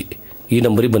 4G ಈ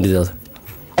ನಂಬರಿಗೆ ಬಂದಿದೆ. ಅದು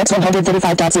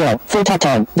X135.0 full talk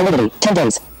time delivery 10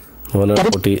 days.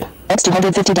 140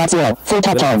 X250.0 full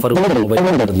talk time delivery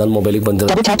unlimited. ನನ್ನ ಮೊಬೈಲಿಗೆ ಬಂದಿದೆ.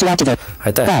 Double tap to activate.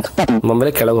 ಆಯ್ತಾ, ಮೊಬೈಲ್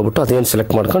ಕೆಳಗೆ ಹೋಗ್ಬಿಟ್ಟು ಅದೇನು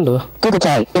ಸೆಲೆಕ್ಟ್ ಮಾಡ್ಕೊಂಡು Google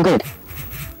Play in good.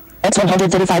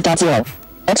 X135.0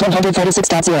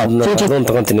 X146.0 3G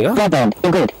ತಗೊಂತೀನಿ. ಈಗ broadband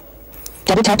in good.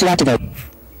 Double tap to activate.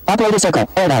 Operator circle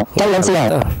Airtel WNCL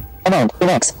amount in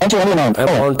X enter any amount.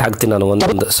 Amount ಹಾಕ್ತೀನಿ ನಾನು.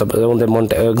 ಒಂದು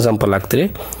amount example ಹಾಕ್ತೀನಿ.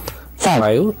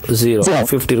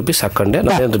 50 ರೂಪೀಸ್ ಹಾಕೊಂಡೆ.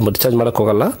 ನಾನು ರಿಚಾರ್ಜ್ ಮಾಡಕ್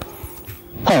ಹೋಗಲ್ಲ.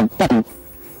 Home button.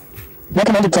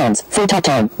 Recommended plans full talk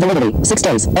time delivery 6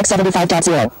 days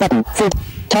X75.0 button full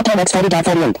talk time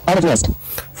X40.48 out of list.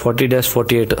 40 days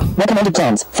 48 Recommended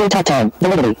plans full talk time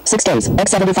delivery 6 days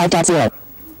X75.0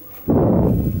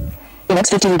 in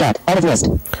X50 out of list.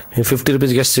 50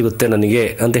 ರೂಪೀಸ್ಗೆ ಎಷ್ಟು ಸಿಗುತ್ತೆ ನನಗೆ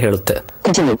ಅಂತ ಹೇಳುತ್ತೆ.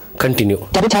 Continue.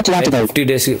 Double tap to activate. 50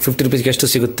 days 50 ರೂಪೀಸ್ಗೆ ಎಷ್ಟು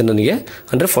ಸಿಗುತ್ತೆ ನನಗೆ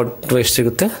ಅಂದ್ರೆ 40 ಎಷ್ಟು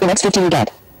ಸಿಗುತ್ತೆ. In X50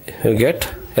 ಗೆಟ್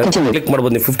ಕ್ಲಿಕ್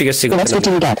ಮಾಡ್ಬೋದು ನೀವು. 50ಗೆ ಎಷ್ಟು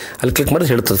ಸಿಗುತ್ತೆ ಅಲ್ಲಿ ಕ್ಲಿಕ್ ಮಾಡಿದ್ರೆ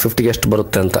ಹೇಳ್ತದೆ 50ಗೆ ಎಷ್ಟು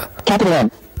ಬರುತ್ತೆ ಅಂತ. Capital M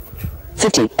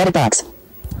 50 edit box.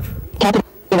 Capital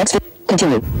in X50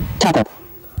 continue top up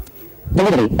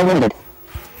delivery unlimited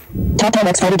top time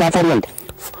X40.48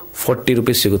 40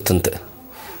 rupees ಸಿಗುತ್ತಂತೆ.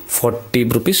 40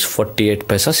 rupees 48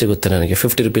 ಪೈಸಾ ಸಿಗುತ್ತೆ ನನಗೆ.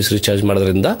 50 ರೂಪೀಸ್ ರೀಚಾರ್ಜ್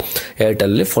ಮಾಡೋದ್ರಿಂದ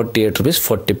ಏರ್ಟೆಲ್ಲಿ 48 ರೂಪೀಸ್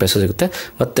 40 ಪೈಸಾ ಸಿಗುತ್ತೆ.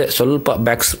 ಮತ್ತೆ ಸ್ವಲ್ಪ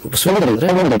Bacs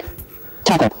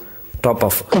top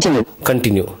off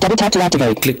continue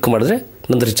click ಮಾಡಿದ್ರೆ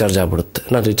ನಂದು ರಿಚಾರ್ಜ್ ಆಗ್ಬಿಡುತ್ತೆ.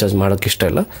 ನಾನು ರಿಚಾರ್ಜ್ ಮಾಡೋಕ್ಕೆ ಇಷ್ಟ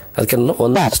ಇಲ್ಲ, ಅದಕ್ಕೆ ನಾನು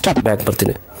ಒಂದು ಸ್ಟೆಪ್ ಬ್ಯಾಕ್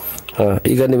ಬರ್ತೀನಿ.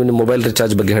 ಈಗ ನೀವು ನಿಮ್ಮ ಮೊಬೈಲ್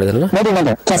ರಿಚಾರ್ಜ್ ಬಗ್ಗೆ ಹೇಳಿದ್ರಲ್ಲ,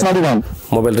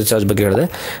 ಮೊಬೈಲ್ ರಿಚಾರ್ಜ್ ಬಗ್ಗೆ ಹೇಳಿದೆ.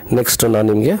 ನೆಕ್ಸ್ಟ್ ನಾನು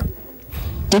ನಿಮಗೆ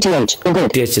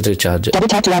DTH ರಿಚಾರ್ಜ್,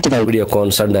 ವಿಡಿಯೋಕಾನ್,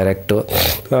 ಸನ್ ಡೈರೆಕ್ಟ್,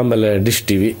 ಆಮೇಲೆ ಡಿಶ್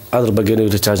ಟಿವಿ ಅದ್ರ ಬಗ್ಗೆ ನೀವು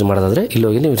ರಿಚಾರ್ಜ್ ಮಾಡೋದಾದ್ರೆ ಇಲ್ಲಿ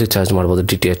ಹೋಗಿ ನೀವು ರಿಚಾರ್ಜ್ ಮಾಡ್ಬೋದು.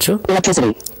 DTH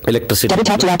ಎಲೆಕ್ಟ್ರಿಸಿಟಿ,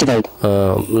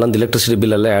 ನಂದು ಎಲೆಕ್ಟ್ರಿಸಿಟಿ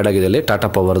ಬಿಲ್ ಎಲ್ಲ ಆ್ಯಡ್ ಆಗಿದೆ. ಅಲ್ಲಿ ಟಾಟಾ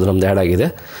ಪವರ್ದು ನಮ್ದು ಆ್ಯಡ್ ಆಗಿದೆ.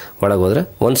 ಒಳಗೆ ಹೋದರೆ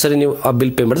ಒಂದ್ಸರಿ ನೀವು ಆ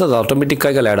ಬಿಲ್ ಪೇ ಮಾಡಿದ್ರೆ ಅದು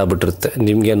ಆಟೋಮೆಟಿಕ್ಕಾಗಿ ಅಲ್ಲಿ ಆ್ಯಡ್ ಆಗಿಬಿಟ್ಟಿರುತ್ತೆ.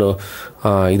 ನಿಮಗೇನು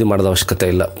ಇದು ಮಾಡೋದ ಅವಶ್ಯಕತೆ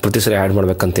ಇಲ್ಲ, ಪ್ರತಿ ಸರಿ ಆ್ಯಡ್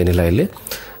ಮಾಡ್ಬೇಕಂತೇನಿಲ್ಲ ಇಲ್ಲಿ.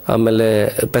 ಆಮೇಲೆ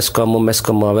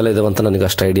ಮೆಸ್ಕಾಮ್ ಅವೆಲ್ಲ ಇದಾವಂತ ನನಗೆ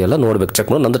ಅಷ್ಟು ಐಡಿಯಾ ಇಲ್ಲ, ನೋಡ್ಬೇಕು, ಚೆಕ್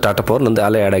ಮಾಡಿ. ನಂದು ಟಾಟಾ ಪವರ್ ನಂದು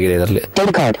ಅಲ್ಲೇ ಆ್ಯಡ್ ಆಗಿದೆ ಇದರಲ್ಲಿ.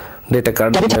 Data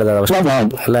card,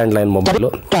 landline mobile,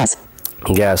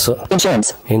 gas,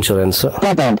 insurance,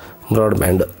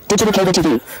 broadband,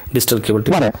 digital cable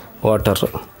TV, water,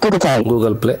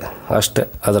 Google play ಅಷ್ಟೇ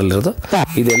ಅದರಲ್ಲಿರೋದು.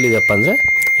 ಇದು ಎಲ್ಲಿದೆಪ್ಪ ಅಂದರೆ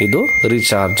ಇದು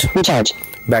ರೀಚಾರ್ಜ್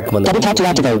ಬ್ಯಾಕ್ ಬಂದ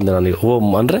ನನಗೆ. ಹೋಮ್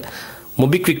ಅಂದರೆ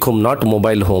MobiKwik home, not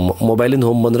mobile home. ಮೊಬೈಲಿಂದ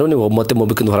ಹೋಮ್ ಬಂದರೆ ನೀವು ಮತ್ತೆ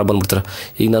ಮೊಬಿಕ್ಕಿಂದ ಹೊರ ಬಂದ್ಬಿಡ್ತಾರೆ.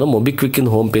 ಈಗ ನಾನು ಮೊಬಿಕ್ವಿಕ್ಕಿಂದ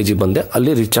ಹೋಮ್ ಪೇಜಿಗೆ ಬಂದೆ,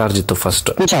 ಅಲ್ಲಿ ರಿಚಾರ್ಜ್ ಇತ್ತು ಫಸ್ಟ್.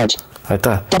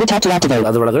 ಆಯ್ತಾ,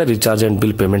 ಅದರೊಳಗಡೆ ರಿಚಾರ್ಜ್ ಆ್ಯಂಡ್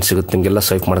ಬಿಲ್ ಪೇಮೆಂಟ್ ಸಿಗುತ್ತೆ ನಿಮಗೆಲ್ಲ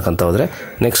ಸ್ವೈಪ್ ಮಾಡ್ಕೊಂತ ಹೋದ್ರೆ.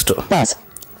 ನೆಕ್ಸ್ಟ್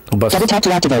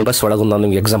ಬಸ್ ಒಳಗೆ ನಾನು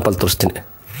ನಿಮ್ಗೆ ಎಕ್ಸಾಂಪಲ್ ತೋರಿಸ್ತೀನಿ.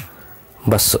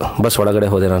 ಬಸ್ ಒಳಗಡೆ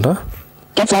ಹೋದೆ ನಾನು.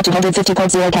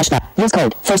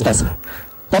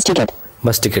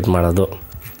 ಬಸ್ ಟಿಕೆಟ್ ಮಾಡೋದು.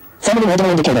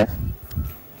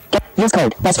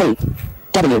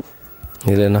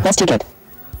 ಇದೇನು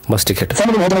ಬಸ್ ಟಿಕೆಟ್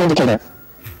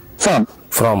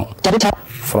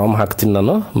ಫ್ರಾಮ್ ಹಾಕ್ತೀನಿ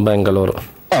ನಾನು. ಬೆಂಗಳೂರು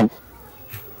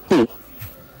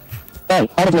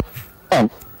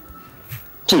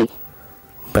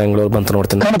ಬಂತು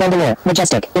ನೋಡ್ತೀನಿ.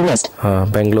 ಹಾಂ,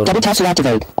 ಬೆಂಗಳೂರು.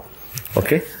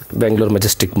 ಓಕೆ, ಬೆಂಗಳೂರು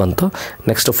ಮೆಜೆಸ್ಟಿಕ್ ಬಂತು.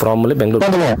 Next ಫ್ರಾಮಲ್ಲಿ Bengaluru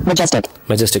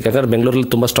Majestic. ಯಾಕಂದ್ರೆ ಬೆಂಗಳೂರಲ್ಲಿ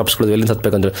ತುಂಬ ಸ್ಟಾಪ್ಸ್ಗಳು ಎಲ್ಲಿಂದ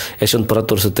ಹತ್ತಬೇಕಂದ್ರೆ ಯಶವಂತಪುರ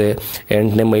ತೋರಿಸುತ್ತೆ,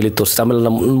 8ನೇ ಮೈಲಿ ತೋರಿಸುತ್ತೆ. ಆಮೇಲೆ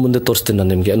ನಮ್ಮ ಮುಂದೆ ತೋರಿಸ್ತೀನಿ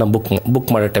ನಾನು ನಿಮಗೆ, ನಾನು ಬುಕ್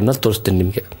ಮಾಡೋ ಟೈಮ್ನಲ್ಲಿ ತೋರಿಸ್ತೀನಿ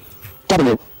ನಿಮಗೆ.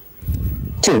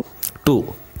 2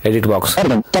 ಎಡಿಟ್ ಬಾಕ್ಸ್,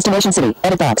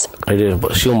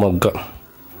 ಶಿವಮೊಗ್ಗ.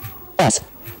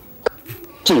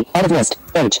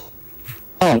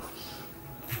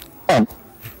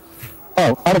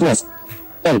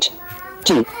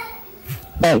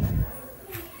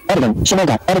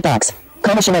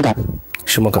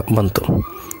 ಶಿವಮೊಗ್ಗ ಬಂತು.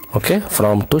 Okay,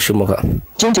 from to Shivamogga.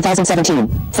 June 2017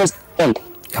 first date.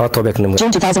 ಯಾವತ್ತು ಹೋಗ್ಬೇಕು ನಿಮ್ಗೆ?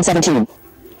 June 2017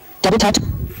 double tap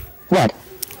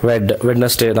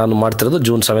ವೆಡ್ನೆಸ್ಡೇ ನಾನು ಮಾಡ್ತಿರೋದು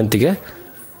June 7th.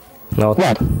 ನಾವು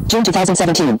June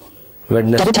 2017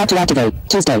 double tap to activate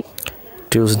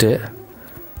Tuesday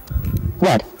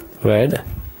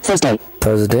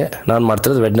Thursday ನಾನು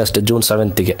ಮಾಡ್ತಿರೋದು ವೆಡ್ನೆಸ್ಡೇ June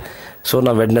 7th. ಸೊ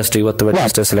ನಾನು ವೆಡ್ನೆಸ್ಡೇ ಇವತ್ತು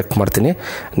ವೆಡ್ನೆಸ್ಡೇ ಸೆಲೆಕ್ಟ್ ಮಾಡ್ತೀನಿ.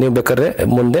 ನೀವು ಬೇಕಾದ್ರೆ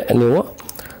ಮುಂದೆ ನೀವು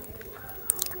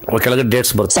ಕೆಳಗೆ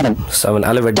ಡೇಟ್ಸ್ ಬರುತ್ತೆ 7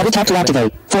 ಅಲ್ಲಿ Double tap to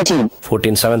activate. 14.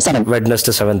 14 7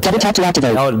 Wednesday 7th Double tap to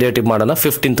activate. ಯಾವ ಡೇಟಿಗೆ ಮಾಡೋಣ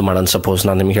 15th ಮಾಡೋಣ ಸಪೋಸ್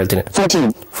ನಾನು ನಿಮ್ಗೆ ಹೇಳ್ತೀನಿ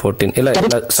 14 ಇಲ್ಲ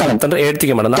 7th ಅಂದ್ರೆ 8th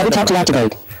ಮಾಡೋಣ Double tap to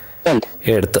activate.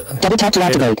 8th Double tap to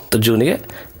activate. ಜೂನಿಗೆ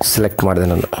select ಮಾಡಿದೆ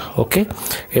ನಾನು. Okay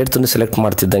 8th select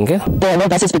ಮಾಡ್ತಿದ್ದಂಗೆ There are no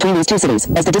buses between these two cities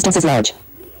as the distance is large.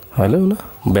 Hello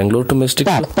Bengaluru to Majestic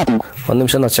Back button. ಒಂದು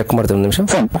ನಿಮಿಷ ನಾನು check ಮಾಡ್ತೀನಿ ಒಂದು ನಿಮಿಷ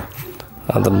From.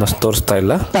 ಅದನ್ನು bus ತೋರಿಸ್ತಾ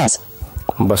ಇಲ್ಲ Bus.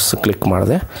 ಬಸ್ ಕ್ಲಿಕ್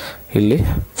ಮಾಡಿದೆ ಇಲ್ಲಿ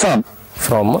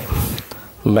from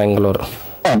Bengaluru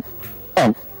M.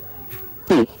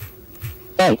 B.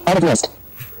 A. Out of list.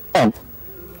 M.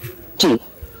 G.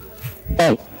 A.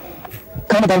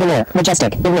 Comma Bangalore,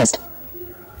 Majestic, in list.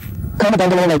 Comma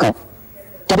Bangalore local.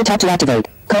 Double tap to activate.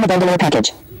 Comma Bangalore package.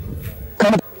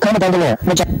 Comma Bangalore,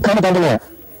 Comma Bangalore.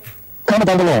 Comma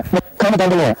Bangalore, Comma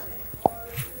Bangalore.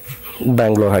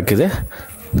 Bangalore ಹಾಕಿದೆ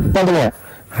Bangalore.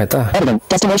 ಆಯ್ತಾ Editing.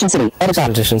 Destination city. Edit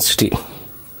top. Station city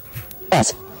S.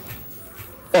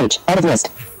 H. Out of list.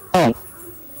 I.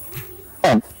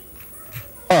 M.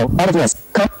 O. Out of list.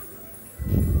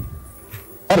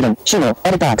 Editing. Shimo.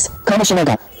 Edit box. Comma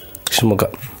Shimoga. Shivamogga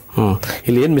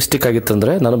ಇಲ್ಲಿ ಏನು mistake ಆಗಿತ್ತು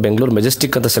ಅಂದರೆ ನಾನು Bengaluru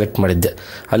Majestic ಅಂತ select ಮಾಡಿದ್ದೆ.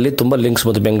 ಅಲ್ಲಿ ತುಂಬ ಲಿಂಕ್ಸ್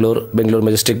ಬಂತು Bengaluru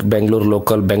Majestic, Bengaluru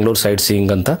local, Bengaluru side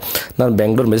seeing ಅಂತ. ನಾನು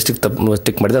ಬೆಂಗಳೂರು ಮೆಜೆಸ್ಟಿಕ್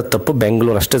ಟಿಕ್ ಮಾಡಿದೆ, ಅದು ತಪ್ಪು.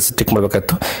 ಬೆಂಗಳೂರು ಅಷ್ಟೇ ಟಿಕ್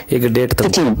ಮಾಡಬೇಕಾಯ್ತು. ಈಗ ಡೇಟ್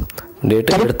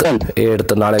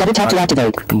 8 ನಾಳೆ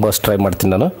ಬಸ್ ಟ್ರೈ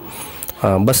ಮಾಡ್ತೀನಿ ನಾನು.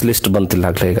 ಬಸ್ ಲಿಸ್ಟ್ ಬಂತಿಲ್ಲ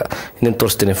ಆಗಲೇ. ಈಗ ಇನ್ನೇನು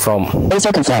ತೋರಿಸ್ತೀನಿ. From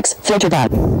Circumflex, filter bar,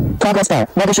 progress bar,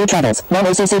 Mobiquick travels,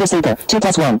 non-AC seater sleeper,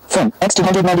 2+1, from X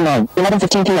 299,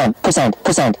 11:15 p.m.,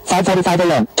 percent, 5:45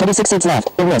 a.m., 26 seats left,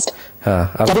 in list.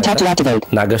 Double tap to activate.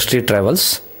 Nagashree travels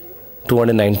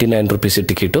 299 rupees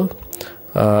ticket.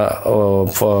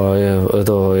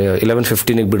 ಇದು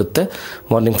 11:15 ಬಿಡುತ್ತೆ,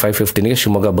 morning 5:15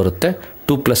 Shivamogga ಬರುತ್ತೆ.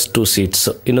 2+2 seats.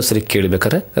 ಇನ್ನೂ ಸರಿ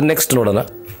ಕೇಳಬೇಕಾರೆ next ನೋಡೋಣ.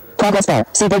 Progress bar,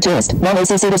 sleeper tourist,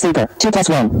 non-AC seater sleeper,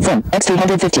 2+1, from X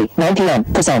 350, 9 p.m.,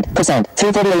 percent,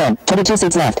 3:30 a.m., 22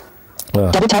 seats left.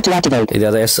 Double tap to activate.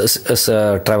 ಇದಾದ S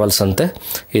travels ಅಂತೆ.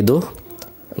 ಇದು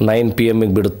 9 PM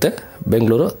ಬಿಡುತ್ತೆ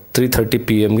ಬೆಂಗಳೂರು, 3:30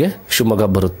 PM ಶಿವಮೊಗ್ಗ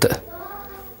ಬರುತ್ತೆ.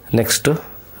 Next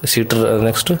seater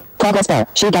next Progress bar,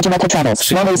 Shri Gajamaka travels,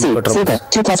 non-AC sleeper,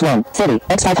 2+1, 30,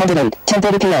 X 508,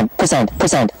 10:30 p.m., percent,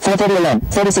 4:30 a.m.,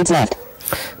 30 seats left.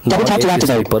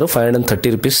 Sleeper 530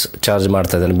 rupees charge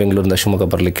ಮಾಡ್ತಾ ಇದ್ದಾನೆ ಬೆಂಗಳೂರಿಂದ ಶಿವಮೊಗ್ಗ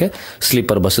ಬರಲಿಕ್ಕೆ.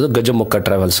 Sleeper bus ಇದು ಗಜಮುಖ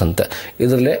ಟ್ರಾವೆಲ್ಸ್ ಅಂತೆ.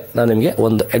 ಇದರಲ್ಲೇ ನಾನು ನಿಮಗೆ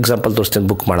ಒಂದು ಎಕ್ಸಾಂಪಲ್ ತೋರಿಸ್ತೀನಿ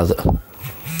ಬುಕ್ ಮಾಡೋದು.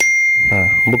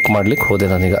 ಬುಕ್ ಮಾಡ್ಲಿಕ್ಕೆ ಹೋದೆ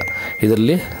ನಾನೀಗ.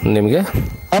 ಇದರಲ್ಲಿ ನಿಮಗೆ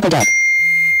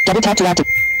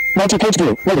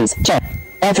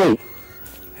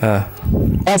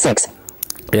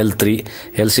L3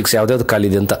 L6 ಯಾವ್ದಾವ್ದು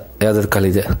ಖಾಲಿದೆ ಅಂತ, ಯಾವ್ದಾವ್ದು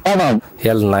ಖಾಲಿದೆ.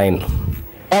 L9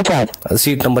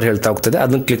 ಸೀಟ್ ನಂಬರ್ ಹೇಳ್ತಾ ಹೋಗ್ತದೆ,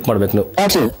 ಅದನ್ನ ಕ್ಲಿಕ್ ಮಾಡ್ಬೇಕು ನೀವು.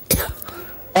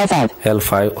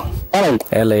 L5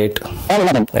 L8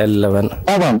 L11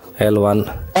 L1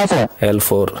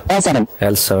 L4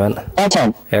 L7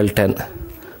 L10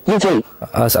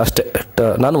 ಅಷ್ಟೇ.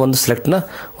 ನಾನು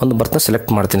ಒಂದು ಬರ್ತನ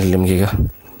ಸೆಲೆಕ್ಟ್ ಮಾಡ್ತೀನಿ ಇಲ್ಲಿ ನಿಮ್ಗೆ. ಈಗ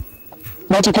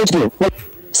multi-page view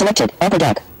selected upper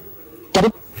deck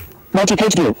double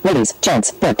multi-page view ladies chance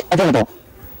booked available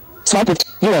swipe with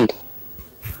U8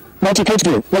 multi-page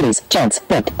view ladies chance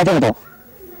booked available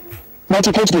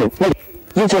multi-page view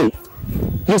U3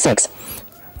 U6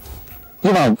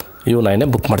 U9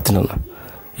 book ಮಾಡ್ತೀನಿ ನಾನು.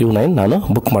 U9 ನಾನು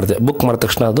ಬುಕ್ ಮಾಡಿದೆ. ಬುಕ್ ಮಾಡಿದ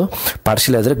ತಕ್ಷಣ ಅದು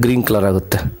ಪಾರ್ಶಿಯಲ್ ಆದರೆ green colour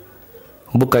ಆಗುತ್ತೆ.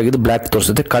 Book ಆಗಿದ್ದು ಬ್ಲ್ಯಾಕ್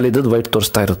ತೋರಿಸುತ್ತೆ, ಖಾಲಿದ್ದು ವೈಟ್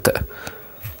ತೋರಿಸ್ತಾ ಇರುತ್ತೆ.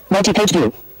 multi-page view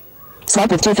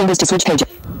swipe with 2 fingers to switch page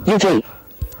U3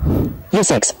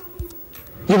 U6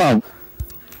 U9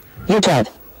 U12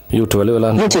 U12 ಇಲ್ಲ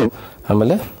U2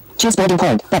 ಆಮೇಲೆ choose boarding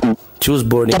point button choose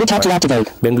boarding. double tap to activate.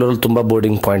 ಬೆಂಗಳೂರಲ್ಲಿ ತುಂಬ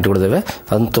ಬೋರ್ಡಿಂಗ್ ಪಾಯಿಂಟ್ಗಳಿವೆ,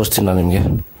 ಅದನ್ನು ತೋರಿಸ್ತೀನಿ ನಾನು ನಿಮಗೆ.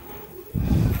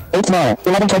 8th mile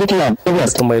 11:20 p.m. in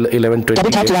list. ತುಂಬ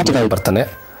 11:20 ಬರ್ತಾನೆ.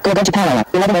 Gurganchapalaya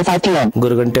 11:05 p.m.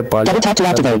 ಗುರುಗಂಟೆಪಾಳ್ಯ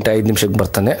 5 ನಿಮಿಷಕ್ಕೆ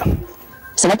ಬರ್ತಾನೆ.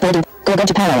 Select boarding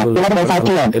Gurganchapalaya 11:05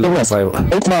 p.m. in list.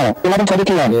 8th mile 11:20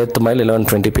 p.m. 8th mile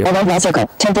 11:20 p.m. Anandrao Circle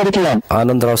 10:30 p.m.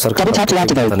 Anandrao circle double tap to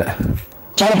activate. ಬರ್ತಾನೆ.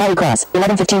 Jalahari Cross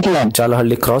 11:15 p.m.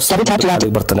 ಚಾಲಹಳ್ಳಿ cross double tap to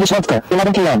activate. ಬರ್ತಾನೆ. Yeshwanthpur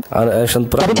 11 p.m.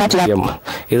 Yeshwanthpur PM.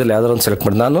 ಇದರಲ್ಲಿ ಯಾವ್ದಾರು ಒಂದು select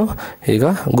ಮಾಡಿ. ನಾನು ಈಗ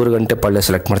ಗುರುಗಂಟೆಪಾಳ್ಯ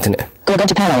select ಮಾಡ್ತೀನಿ.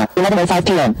 Gurganchapalaya 11:05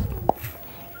 p.m.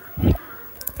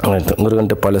 ಆಯಿತು,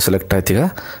 ಗುರುಗಂಟೆಪಾಳ್ಯ ಸೆಲೆಕ್ಟ್ ಆಯ್ತು.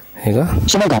 ಈಗ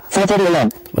Shimoga 4:30 a.m.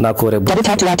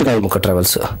 4:30 ಮುಖ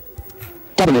travels.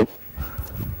 W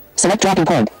select dropping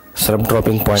point.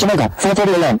 Dropping point Shimoga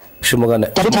 4:30 a.m. ಶಿವಮೊಗ್ಗನೇ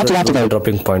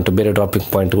dropping point, ಬೇರೆ ಡ್ರಾಪಿಂಗ್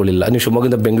ಪಾಯಿಂಟ್ಗಳಿಲ್ಲ. ನೀವು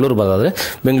ಶಿವಮೊಗ್ಗದಿಂದ ಬೆಂಗಳೂರು ಬರೋದಾದ್ರೆ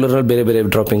ಬೆಂಗಳೂರಲ್ಲಿ ಬೇರೆ ಬೇರೆ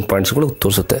ಡ್ರಾಪಿಂಗ್ ಪಾಯಿಂಟ್ಸ್ಗಳು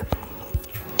ತೋರಿಸುತ್ತೆ.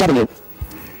 W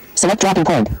select dropping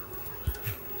point.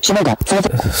 Shimoga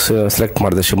select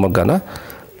ಮಾಡಿದೆ ಶಿವಮೊಗ್ಗನ.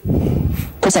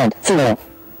 percent female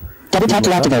double tap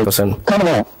to activate. percent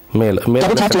Commonwealth mail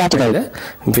double tap to activate.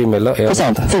 Female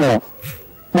percent female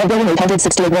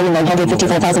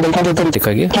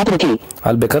 1,868,954,830. Capital key.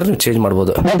 ಅಲ್ಲಿ ಬೇಕಾದ್ರೆ ನೀವು ಚೇಂಜ್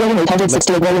ಮಾಡ್ಬೋದು.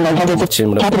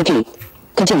 1,868,950.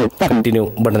 Continue button. ಕಂಟಿನ್ಯೂ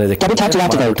ಬಟನ್ ಇದೆ. Double tap to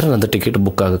activate. ನಂದು ticket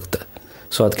book ಆಗುತ್ತೆ.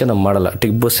 So ಅದಕ್ಕೆ ನಾವು ಮಾಡಲ್ಲ.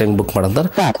 ಟಿಕ್ ಬಸ್ ಹೆಂಗೆ ಬುಕ್ ಮಾಡಂತಾರೆ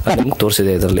ನಿಮ್ಗೆ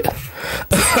ತೋರಿಸಿದೆ ಇದರಲ್ಲಿ.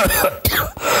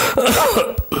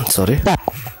 ಸಾರಿ,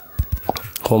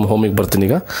 ಹೋಮಿಗೆ ಬರ್ತೀನಿ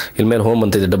ಈಗ. ಇಲ್ಲಿ ಮೇಲೆ ಹೋಮ್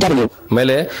ಅಂತ ಇದೆ, ಡಬ್ಲ್ಯೂ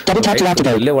ಮೇಲೆ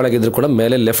ಇಲ್ಲೇ ಒಳಗಿದ್ರು ಕೂಡ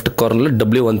ಮೇಲೆ ಲೆಫ್ಟ್ ಕಾರ್ನರ್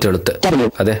ಡಬ್ಲ್ಯೂ ಅಂತ ಹೇಳುತ್ತೆ.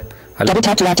 ಅದೇ ಅಲ್ಲಿ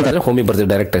ಹೋಮಿಗೆ ಬರ್ತೀವಿ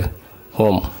ಡೈರೆಕ್ಟಾಗಿ.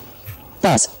 ಹೋಮ್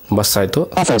ಬಸ್ ಆಯ್ತು.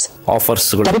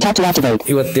 ಆಫರ್ಸ್ಗಳು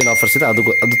ಇವತ್ತೇನು ಆಫರ್ಸ್ ಇದೆ ಅದು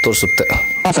ತೋರಿಸುತ್ತೆ.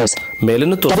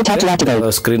 ಮೇಲೇನು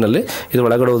ತೋರಿಸುತ್ತೆ ಸ್ಕ್ರೀನಲ್ಲಿ. ಇದು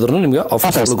ಒಳಗಡೆ ಹೋದ್ರೂ ನಿಮಗೆ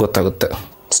ಆಫರ್ಸ್ಗಳು ಗೊತ್ತಾಗುತ್ತೆ.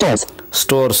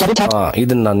 ಸ್ಟೋರ್ಸ್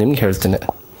ಇದನ್ನ ನಾನು ನಿಮ್ಗೆ ಹೇಳ್ತೀನಿ.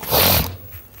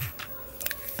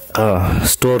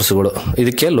 ಸ್ಟೋರ್ಸ್ಗಳು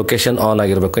ಇದಕ್ಕೆ ಲೊಕೇಶನ್ ಆನ್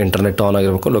ಆಗಿರಬೇಕು, ಇಂಟರ್ನೆಟ್ ಆನ್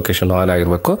ಆಗಿರಬೇಕು, ಲೊಕೇಶನ್ ಆನ್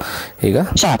ಆಗಿರಬೇಕು. ಈಗ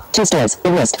ಶಾಪು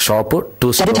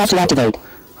 2 ಸ್ಟೋರ್ಸ್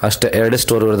ಅಷ್ಟೇ, 2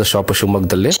 ಸ್ಟೋರ್ ಇರೋದು ಶಾಪು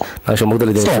ಶಿವಮೊಗ್ಗದಲ್ಲಿ. ನಾನು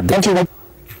ಶಿವಮೊಗ್ಗದಲ್ಲಿ ಇದೆ.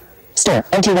 Store.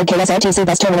 MT Red KS RTC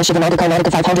Bus Terminal Shivamoga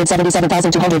Karnataka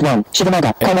 577,201. Shivamoga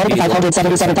Karnataka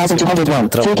 577,201.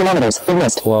 3 kilometers. In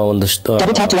list. ಒಂದು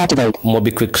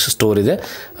ಮೊಬಿಕ್ವಿಕ್ ಸ್ಟೋರ್ ಇದೆ,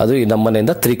 ಅದು ಈ ನಮ್ಮ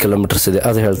ಮನೆಯಿಂದ 3 ಕಿಲೋಮೀಟರ್ಸ್ ಇದೆ.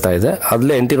 ಅದು ಹೇಳ್ತಾ ಇದೆ.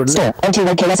 ಅಲ್ಲೇ ಎಂಟಿ ರೋಡ್ ಇದೆ. MT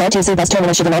Red KS RTC Bus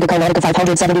Terminal Shivamoga Karnataka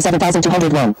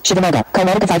 577,201. Shivamoga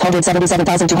Karnataka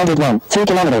 577,201. 3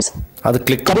 kilometers. ಅದು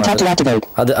ಕ್ಲಿಕ್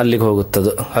ಅದು ಅಲ್ಲಿಗೆ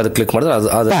ಹೋಗುತ್ತದೆ. ಅದು ಕ್ಲಿಕ್ ಮಾಡಿದ್ರೆ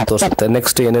ಅದು ತೋರಿಸುತ್ತೆ.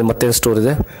 ನೆಕ್ಸ್ಟ್ ಏನೇನು ಮತ್ತೆ ಸ್ಟೋರ್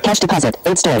ಇದೆ? Cash deposit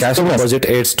 8 stores. Cash deposit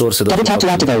 8 stores ಇದೆ.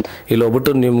 ಇಲ್ಲಿ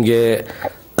ಹೋಗ್ಬಿಟ್ಟು ನಿಮಗೆ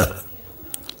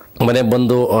ಮನೆ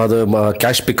ಬಂದು ಅದು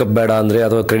ಕ್ಯಾಶ್ ಪಿಕಪ್ ಬೇಡ ಅಂದರೆ,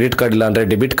 ಅಥವಾ ಕ್ರೆಡಿಟ್ ಕಾರ್ಡ್ ಇಲ್ಲ ಅಂದರೆ,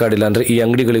 ಡೆಬಿಟ್ ಕಾರ್ಡ್ ಇಲ್ಲ ಅಂದರೆ, ಈ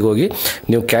ಅಂಗಡಿಗಳಿಗೆ ಹೋಗಿ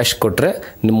ನೀವು ಕ್ಯಾಶ್ ಕೊಟ್ಟರೆ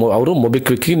ಅವರು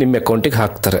ಮೊಬಿಕ್ವಿಕ್ಕಿಗೆ ನಿಮ್ಮ ಅಕೌಂಟಿಗೆ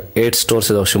ಹಾಕ್ತಾರೆ. 8 ಸ್ಟೋರ್ಸ್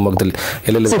ಇದಾವೆ ಶಿವಮೊಗ್ಗದಲ್ಲಿ.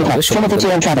 ಎಲ್ಲೆಲ್ಲಿ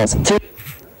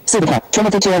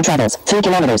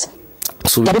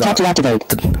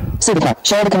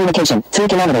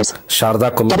ಶಾರದಾ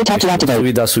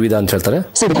ಸುವಿಧಾ ಅಂತ ಹೇಳ್ತಾರೆ.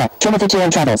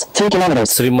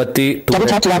 ಶ್ರೀಮತಿ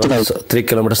 3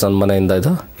 ಕಿಲೋಮೀಟರ್ಸ್ ನನ್ನ ಮನೆಯಿಂದ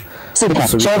ಇದು.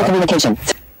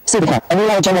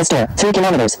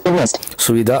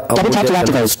 ಸುವಿಧಾ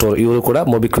ಸ್ಟೋರ್, ಇವರು ಕೂಡ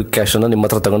ಮೊಬಿಕ್ವಿಕ್ ಕ್ಯಾಶ್ ಅನ್ನು ನಿಮ್ಮ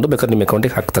ಹತ್ರ ತಗೊಂಡು ಬೇಕಾದ್ರೆ ನಿಮ್ಮ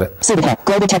ಅಕೌಂಟಿಗೆ ಹಾಕ್ತಾರೆ.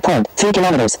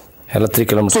 ಎಲ್ಲ 3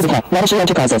 ಕಿಲೋಮೀಟರ್ಸ್.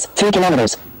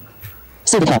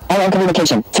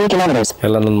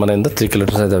 ಎಲ್ಲ ನನ್ನ ಮನೆಯಿಂದ 3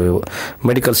 ಕಿಲೋಮೀಟರ್ಸ್ ಇದಾವೆ ಇವು.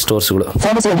 Medical ಸ್ಟೋರ್ಸ್ಗಳು,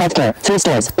 pharmacy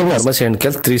and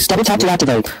health 3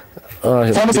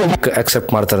 accept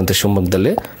ಮಾಡ್ತಾರಂತೆ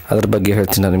ಶಿವಮೊಗ್ಗದಲ್ಲಿ. ಅದ್ರ ಬಗ್ಗೆ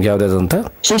ಹೇಳ್ತೀನಿ ನಾನು ನಿಮ್ಗೆ ಯಾವ್ದಾದ್ರು ಅಂತ.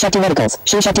 Shri Shakti main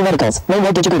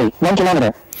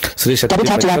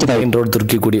road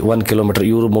Durgigudi 1 kilometre.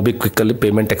 ಇವರು ಮೊಬಿಕ್ವಿಕ್ ಅಲ್ಲಿ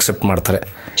ಪೇಮೆಂಟ್ ಅಕ್ಸೆಪ್ಟ್ ಮಾಡ್ತಾರೆ.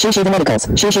 Shri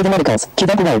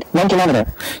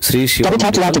Shiva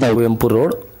Kuvempu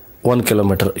road 1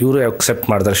 kilometre. ಇವರು ಅಕ್ಸೆಪ್ಟ್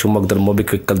ಮಾಡ್ತಾರೆ ಶಿವಮೊಗ್ಗದಲ್ಲಿ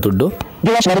ಮೊಬಿಕ್ವಿಕ್ ಅಲ್ಲಿ ದುಡ್ಡು.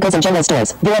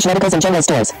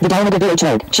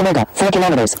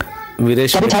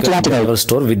 ವೀರೇಶ್ ಮೆಡಿಕಲ್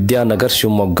ಸ್ಟೋರ್ ವಿದ್ಯಾನಗರ್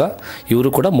ಶಿವಮೊಗ್ಗ, ಇವರು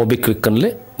ಕೂಡ ಮೊಬಿಕ್ವಿಕ್ ಅಲ್ಲಿ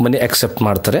ಮನಿ ಅಕ್ಸೆಪ್ಟ್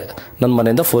ಮಾಡ್ತಾರೆ. ನನ್ನ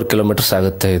ಮನೆಯಿಂದ 4 ಕಿಲೋಮೀಟರ್ಸ್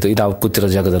ಆಗುತ್ತೆ. ಇದು ನಾವು ಕೂತಿರೋ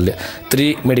ಜಾಗದಲ್ಲಿ 3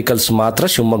 ಮೆಡಿಕಲ್ಸ್ ಮಾತ್ರ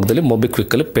ಶಿವಮೊಗ್ಗದಲ್ಲಿ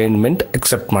ಮೊಬಿಕ್ವಿಕ್ ಅಲ್ಲಿ ಪೇಮೆಂಟ್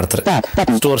ಅಕ್ಸೆಪ್ಟ್ ಮಾಡ್ತಾರೆ.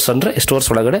 ಸ್ಟೋರ್ಸ್ ಅಂದ್ರೆ ಸ್ಟೋರ್ಸ್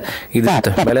ಒಳಗಡೆ ಇದೆ.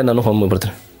 ಮೇಲೆ ನಾನು ಹೋಮ್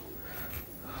ಬರ್ತೀನಿ.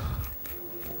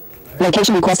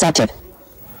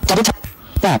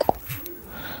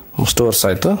 ಸ್ಟೋರ್ಸ್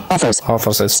ಆಯ್ತು,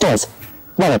 ಆಫರ್ಸ್ ಆಯ್ತು,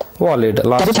 ವಾಲೆಟ್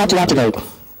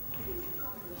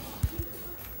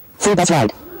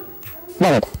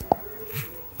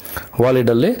ವಾಲೆಟ್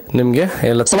ಅಲ್ಲಿ ನಿಮಗೆ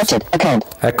ಎಲ್ಲ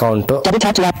account,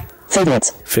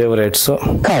 favourites,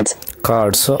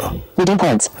 cards,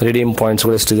 redeem points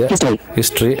ಎಷ್ಟಿದೆ,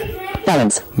 ಹಿಸ್ಟ್ರಿ,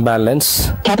 ಬ್ಯಾಲೆನ್ಸ್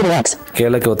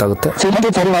ಕೇಳಕ್ಕೆ ಗೊತ್ತಾಗುತ್ತೆ.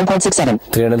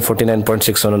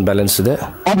 349.67 ಬ್ಯಾಲೆನ್ಸ್ ಇದೆ.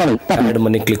 ಆಡ್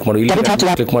ಮನಿ ಕ್ಲಿಕ್ ಮಾಡಿ, ಇಲ್ಲಿ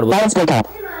ಕ್ಲಿಕ್ ಮಾಡಬಹುದು.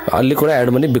 ಅಲ್ಲಿ ಕೂಡ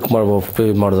ಆಡ್ ಮನಿ ಬಿಕ್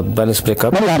ಮಾಡಬಹುದು. ಬ್ಯಾಲೆನ್ಸ್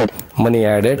ಬ್ರೇಕಪ್, ಮನಿ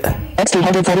ಆಡೆಡ್,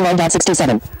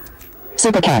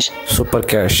 ಸೂಪರ್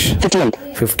ಕ್ಯಾಶ್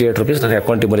 58 ರುಪೀಸ್ ನನ್ನ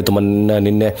ಅಕೌಂಟಿಗೆ ಬರೀತು.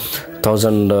 ನಿನ್ನೆ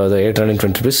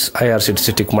 1820 ರುಪೀಸ್ IRCTC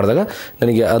ಟಿಕ್ ಮಾಡಿದಾಗ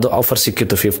ನನಗೆ ಅದು ಆಫರ್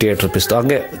ಸಿಕ್ಕಿತ್ತು 58 ರುಪೀಸ್.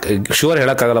 ಹಾಗೆ ಶೂರ್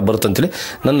ಹೇಳೋಕ್ಕಾಗಲ್ಲ ಬರುತ್ತೆ ಅಂತೇಳಿ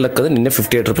ನನ್ನ ಲೆಕ್ಕದ ನಿನ್ನೆ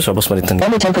 58 ರುಪೀಸ್ ವಾಪಸ್ ಬರೀತಾನೆ.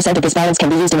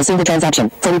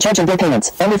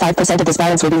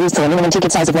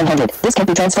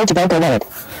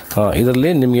 ಇದರಲ್ಲಿ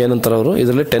ನಿಮ್ಗೆ ಏನಂತಾರೆ ಅವರು,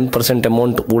 ಇದರಲ್ಲಿ 10%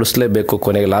 ಅಮೌಂಟ್ ಉಳಿಸಲೇಬೇಕು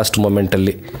ಕೊನೆಗೆ ಲಾಸ್ಟ್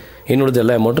ಮೂಮೆಂಟಲ್ಲಿ. ಇನ್ನು ಉಳಿದ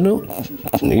ಎಲ್ಲ ಅಮೌಂಟ್ ನೀವು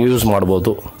ಯೂಸ್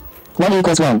ಮಾಡ್ಬೋದು. 1 =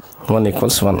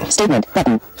 1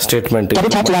 ಸ್ಟೇಟ್ಮೆಂಟ್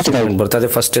ಬರ್ತದೆ.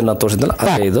 ಫಸ್ಟ್ ನಾನು ತೋರಿಸಿದ್ನಲ್ಲ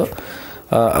ಅದೇ ಇದು.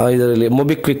 ಇದರಲ್ಲಿ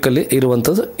ಮೊಬಿಕ್ವಿಕ್ಕಲ್ಲಿ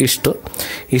ಇರುವಂಥದ್ದು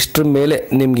ಇಷ್ಟರ ಮೇಲೆ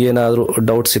ನಿಮ್ಗೆ ಏನಾದರೂ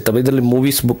ಡೌಟ್ಸ್ ಇತ್ತವೆ. ಇದರಲ್ಲಿ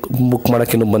ಮೂವೀಸ್ ಬುಕ್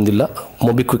ಮಾಡೋಕ್ಕೇನು ಬಂದಿಲ್ಲ.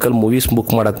 ಮೊಬಿಕ್ವಿಕ್ಕಲ್ಲಿ ಮೂವೀಸ್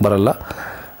ಬುಕ್ ಮಾಡೋಕ್ಕೆ ಬರಲ್ಲ.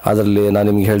 ಅದರಲ್ಲಿ ನಾನು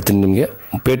ನಿಮ್ಗೆ ಹೇಳ್ತೀನಿ. ನಿಮಗೆ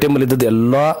ಪೇಟಿಎಮ್ಮಲ್ಲಿ ಇದ್ದದ್ದು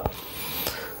ಎಲ್ಲ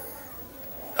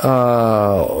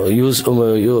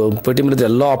ಪೇಟಿಎಮ್ಮಲ್ಲಿದ್ದ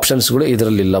ಎಲ್ಲ ಆಪ್ಷನ್ಸ್ಗಳು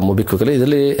ಇದರಲ್ಲಿಲ್ಲ ಮೊಬಿಕ್ವಿಕ್ಕಲ್ಲಿ.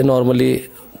 ಇದರಲ್ಲಿ ನಾರ್ಮಲಿ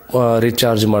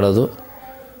ರೀಚಾರ್ಜ್ ಮಾಡೋದು,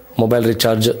 mobile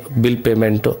recharge, bill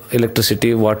payment, electricity,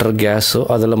 water, gas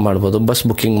ಅದೆಲ್ಲ ಮಾಡ್ಬೋದು. ಬಸ್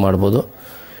ಬುಕ್ಕಿಂಗ್ ಮಾಡ್ಬೋದು.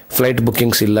 ಫ್ಲೈಟ್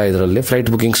ಬುಕ್ಕಿಂಗ್ಸ್ ಇಲ್ಲ ಇದರಲ್ಲಿ. ಫ್ಲೈಟ್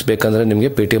ಬುಕ್ಕಿಂಗ್ಸ್ ಬೇಕಂದರೆ ನಿಮಗೆ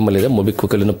ಪೇಟಿಎಮ್ಮಲ್ಲಿದೆ,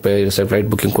 ಮೊಬಿಕ್ವಿಕ್ಕಲ್ಲಿ ಫ್ಲೈಟ್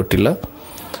ಬುಕ್ಕಿಂಗ್ ಕೊಟ್ಟಿಲ್ಲ.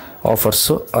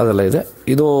 ಆಫರ್ಸು ಅದೆಲ್ಲ ಇದೆ.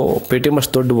 ಇದು ಪೇಟಿಎಮ್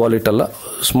ಅಷ್ಟು ದೊಡ್ಡ ವಾಲೆಟ್ ಅಲ್ಲ,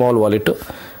 ಸ್ಮಾಲ್ ವಾಲೆಟು.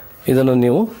 ಇದನ್ನು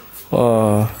ನೀವು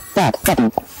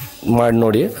ಮಾಡಿ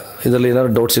ನೋಡಿ. ಇದರಲ್ಲಿ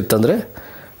ಏನಾದ್ರು ಡೌಟ್ಸ್ ಇತ್ತಂದರೆ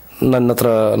ನನ್ನ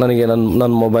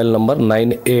ಮೊಬೈಲ್ ನಂಬರ್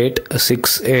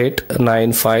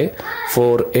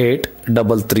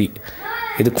 9868954833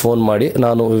 ಇದಕ್ಕೆ ಫೋನ್ ಮಾಡಿ.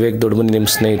 ನಾನು ವಿವೇಕ್ ದೊಡ್ಡಮನಿ, ನಿಮ್ಮ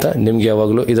ಸ್ನೇಹಿತ. ನಿಮ್ಗೆ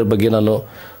ಯಾವಾಗಲೂ ಇದ್ರ ಬಗ್ಗೆ ನಾನು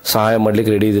ಸಹಾಯ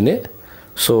ಮಾಡಲಿಕ್ಕೆ ರೆಡಿ ಇದ್ದೀನಿ.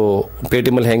 ಸೊ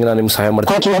ಪೇಟಿಎಮ್ಮಲ್ಲಿ ಹೆಂಗೆ ನಾನು ನಿಮ್ಗೆ ಸಹಾಯ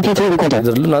ಮಾಡ್ತೀನಿ,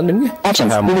 ಇದರಲ್ಲೂ ನಾನು ನಿಮಗೆ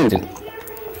ಸಹಾಯ ಮಾಡ್ತೀನಿ.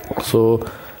 So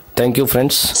thank you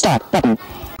friends.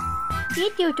 ಈ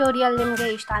ಟ್ಯುಟೋರಿಯಲ್ ನಿಮಗೆ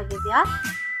ಇಷ್ಟ ಆಗಿದೆಯಾ?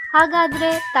 ಹಾಗಾದರೆ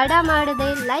ತಡ ಮಾಡದೆ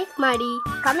ಲೈಕ್ ಮಾಡಿ,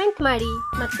 ಕಮೆಂಟ್ ಮಾಡಿ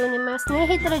ಮತ್ತು ನಿಮ್ಮ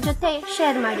ಸ್ನೇಹಿತರ ಜೊತೆ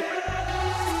ಶೇರ್ ಮಾಡಿ.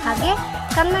 ಹಾಗೆ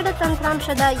ಕನ್ನಡ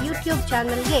ತಂತ್ರಾಂಶದ ಯೂಟ್ಯೂಬ್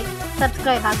ಚಾನಲ್ಗೆ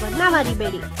ಸಬ್ಸ್ಕ್ರೈಬ್ ಆಗೋದನ್ನ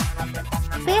ಮರಿಬೇಡಿ.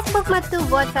 ಫೇಸ್ಬುಕ್ ಮತ್ತು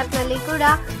ವಾಟ್ಸಪ್ನಲ್ಲಿ ಕೂಡ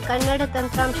ಕನ್ನಡ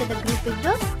ತಂತ್ರಾಂಶದ ಗ್ರೂಪ್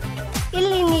ಇದ್ದು,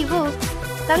 ಇಲ್ಲಿ ನೀವು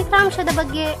ತಂತ್ರಾಂಶದ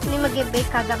ಬಗ್ಗೆ ನಿಮಗೆ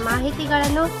ಬೇಕಾದ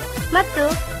ಮಾಹಿತಿಗಳನ್ನು ಮತ್ತು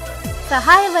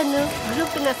ಸಹಾಯವನ್ನು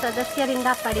ಗ್ರೂಪಿನ ಸದಸ್ಯರಿಂದ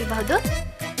ಪಡೆಯಬಹುದು.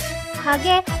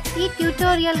 ಹಾಗೆ ಈ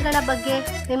ಟ್ಯುಟೋರಿಯಲ್ಗಳ ಬಗ್ಗೆ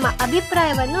ನಿಮ್ಮ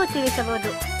ಅಭಿಪ್ರಾಯವನ್ನು ತಿಳಿಸಬಹುದು.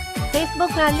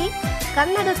 ಫೇಸ್ಬುಕ್ನಲ್ಲಿ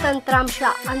ಕನ್ನಡ ತಂತ್ರಾಂಶ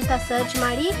ಅಂತ ಸರ್ಚ್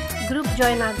ಮಾಡಿ ಗ್ರೂಪ್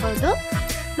ಜಾಯ್ನ್ ಆಗ್ಬೋದು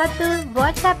ಮತ್ತು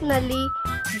ವಾಟ್ಸಪ್ನಲ್ಲಿ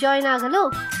ಜಾಯ್ನ್ ಆಗಲು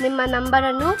ನಿಮ್ಮ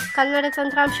ನಂಬರನ್ನು ಕನ್ನಡ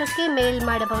ತಂತ್ರಾಂಶಕ್ಕೆ ಮೇಲ್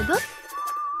ಮಾಡಬಹುದು.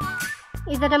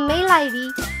 ಇದರ ಮೇಲ್ ID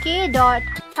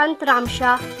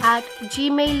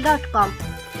k.tantramsha@gmail.com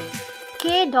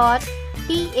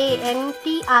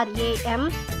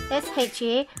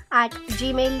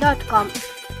k.tantramsha@gmail.com.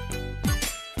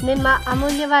 ನಿಮ್ಮ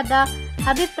ಅಮೂಲ್ಯವಾದ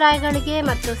ಅಭಿಪ್ರಾಯಗಳಿಗೆ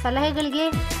ಮತ್ತು ಸಲಹೆಗಳಿಗೆ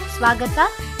ಸ್ವಾಗತ.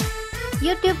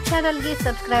 ಯೂಟ್ಯೂಬ್ ಚಾನಲ್ಗೆ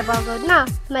ಸಬ್ಸ್ಕ್ರೈಬ್ ಆಗೋದನ್ನ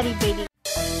ಮರಿಬೇಡಿ.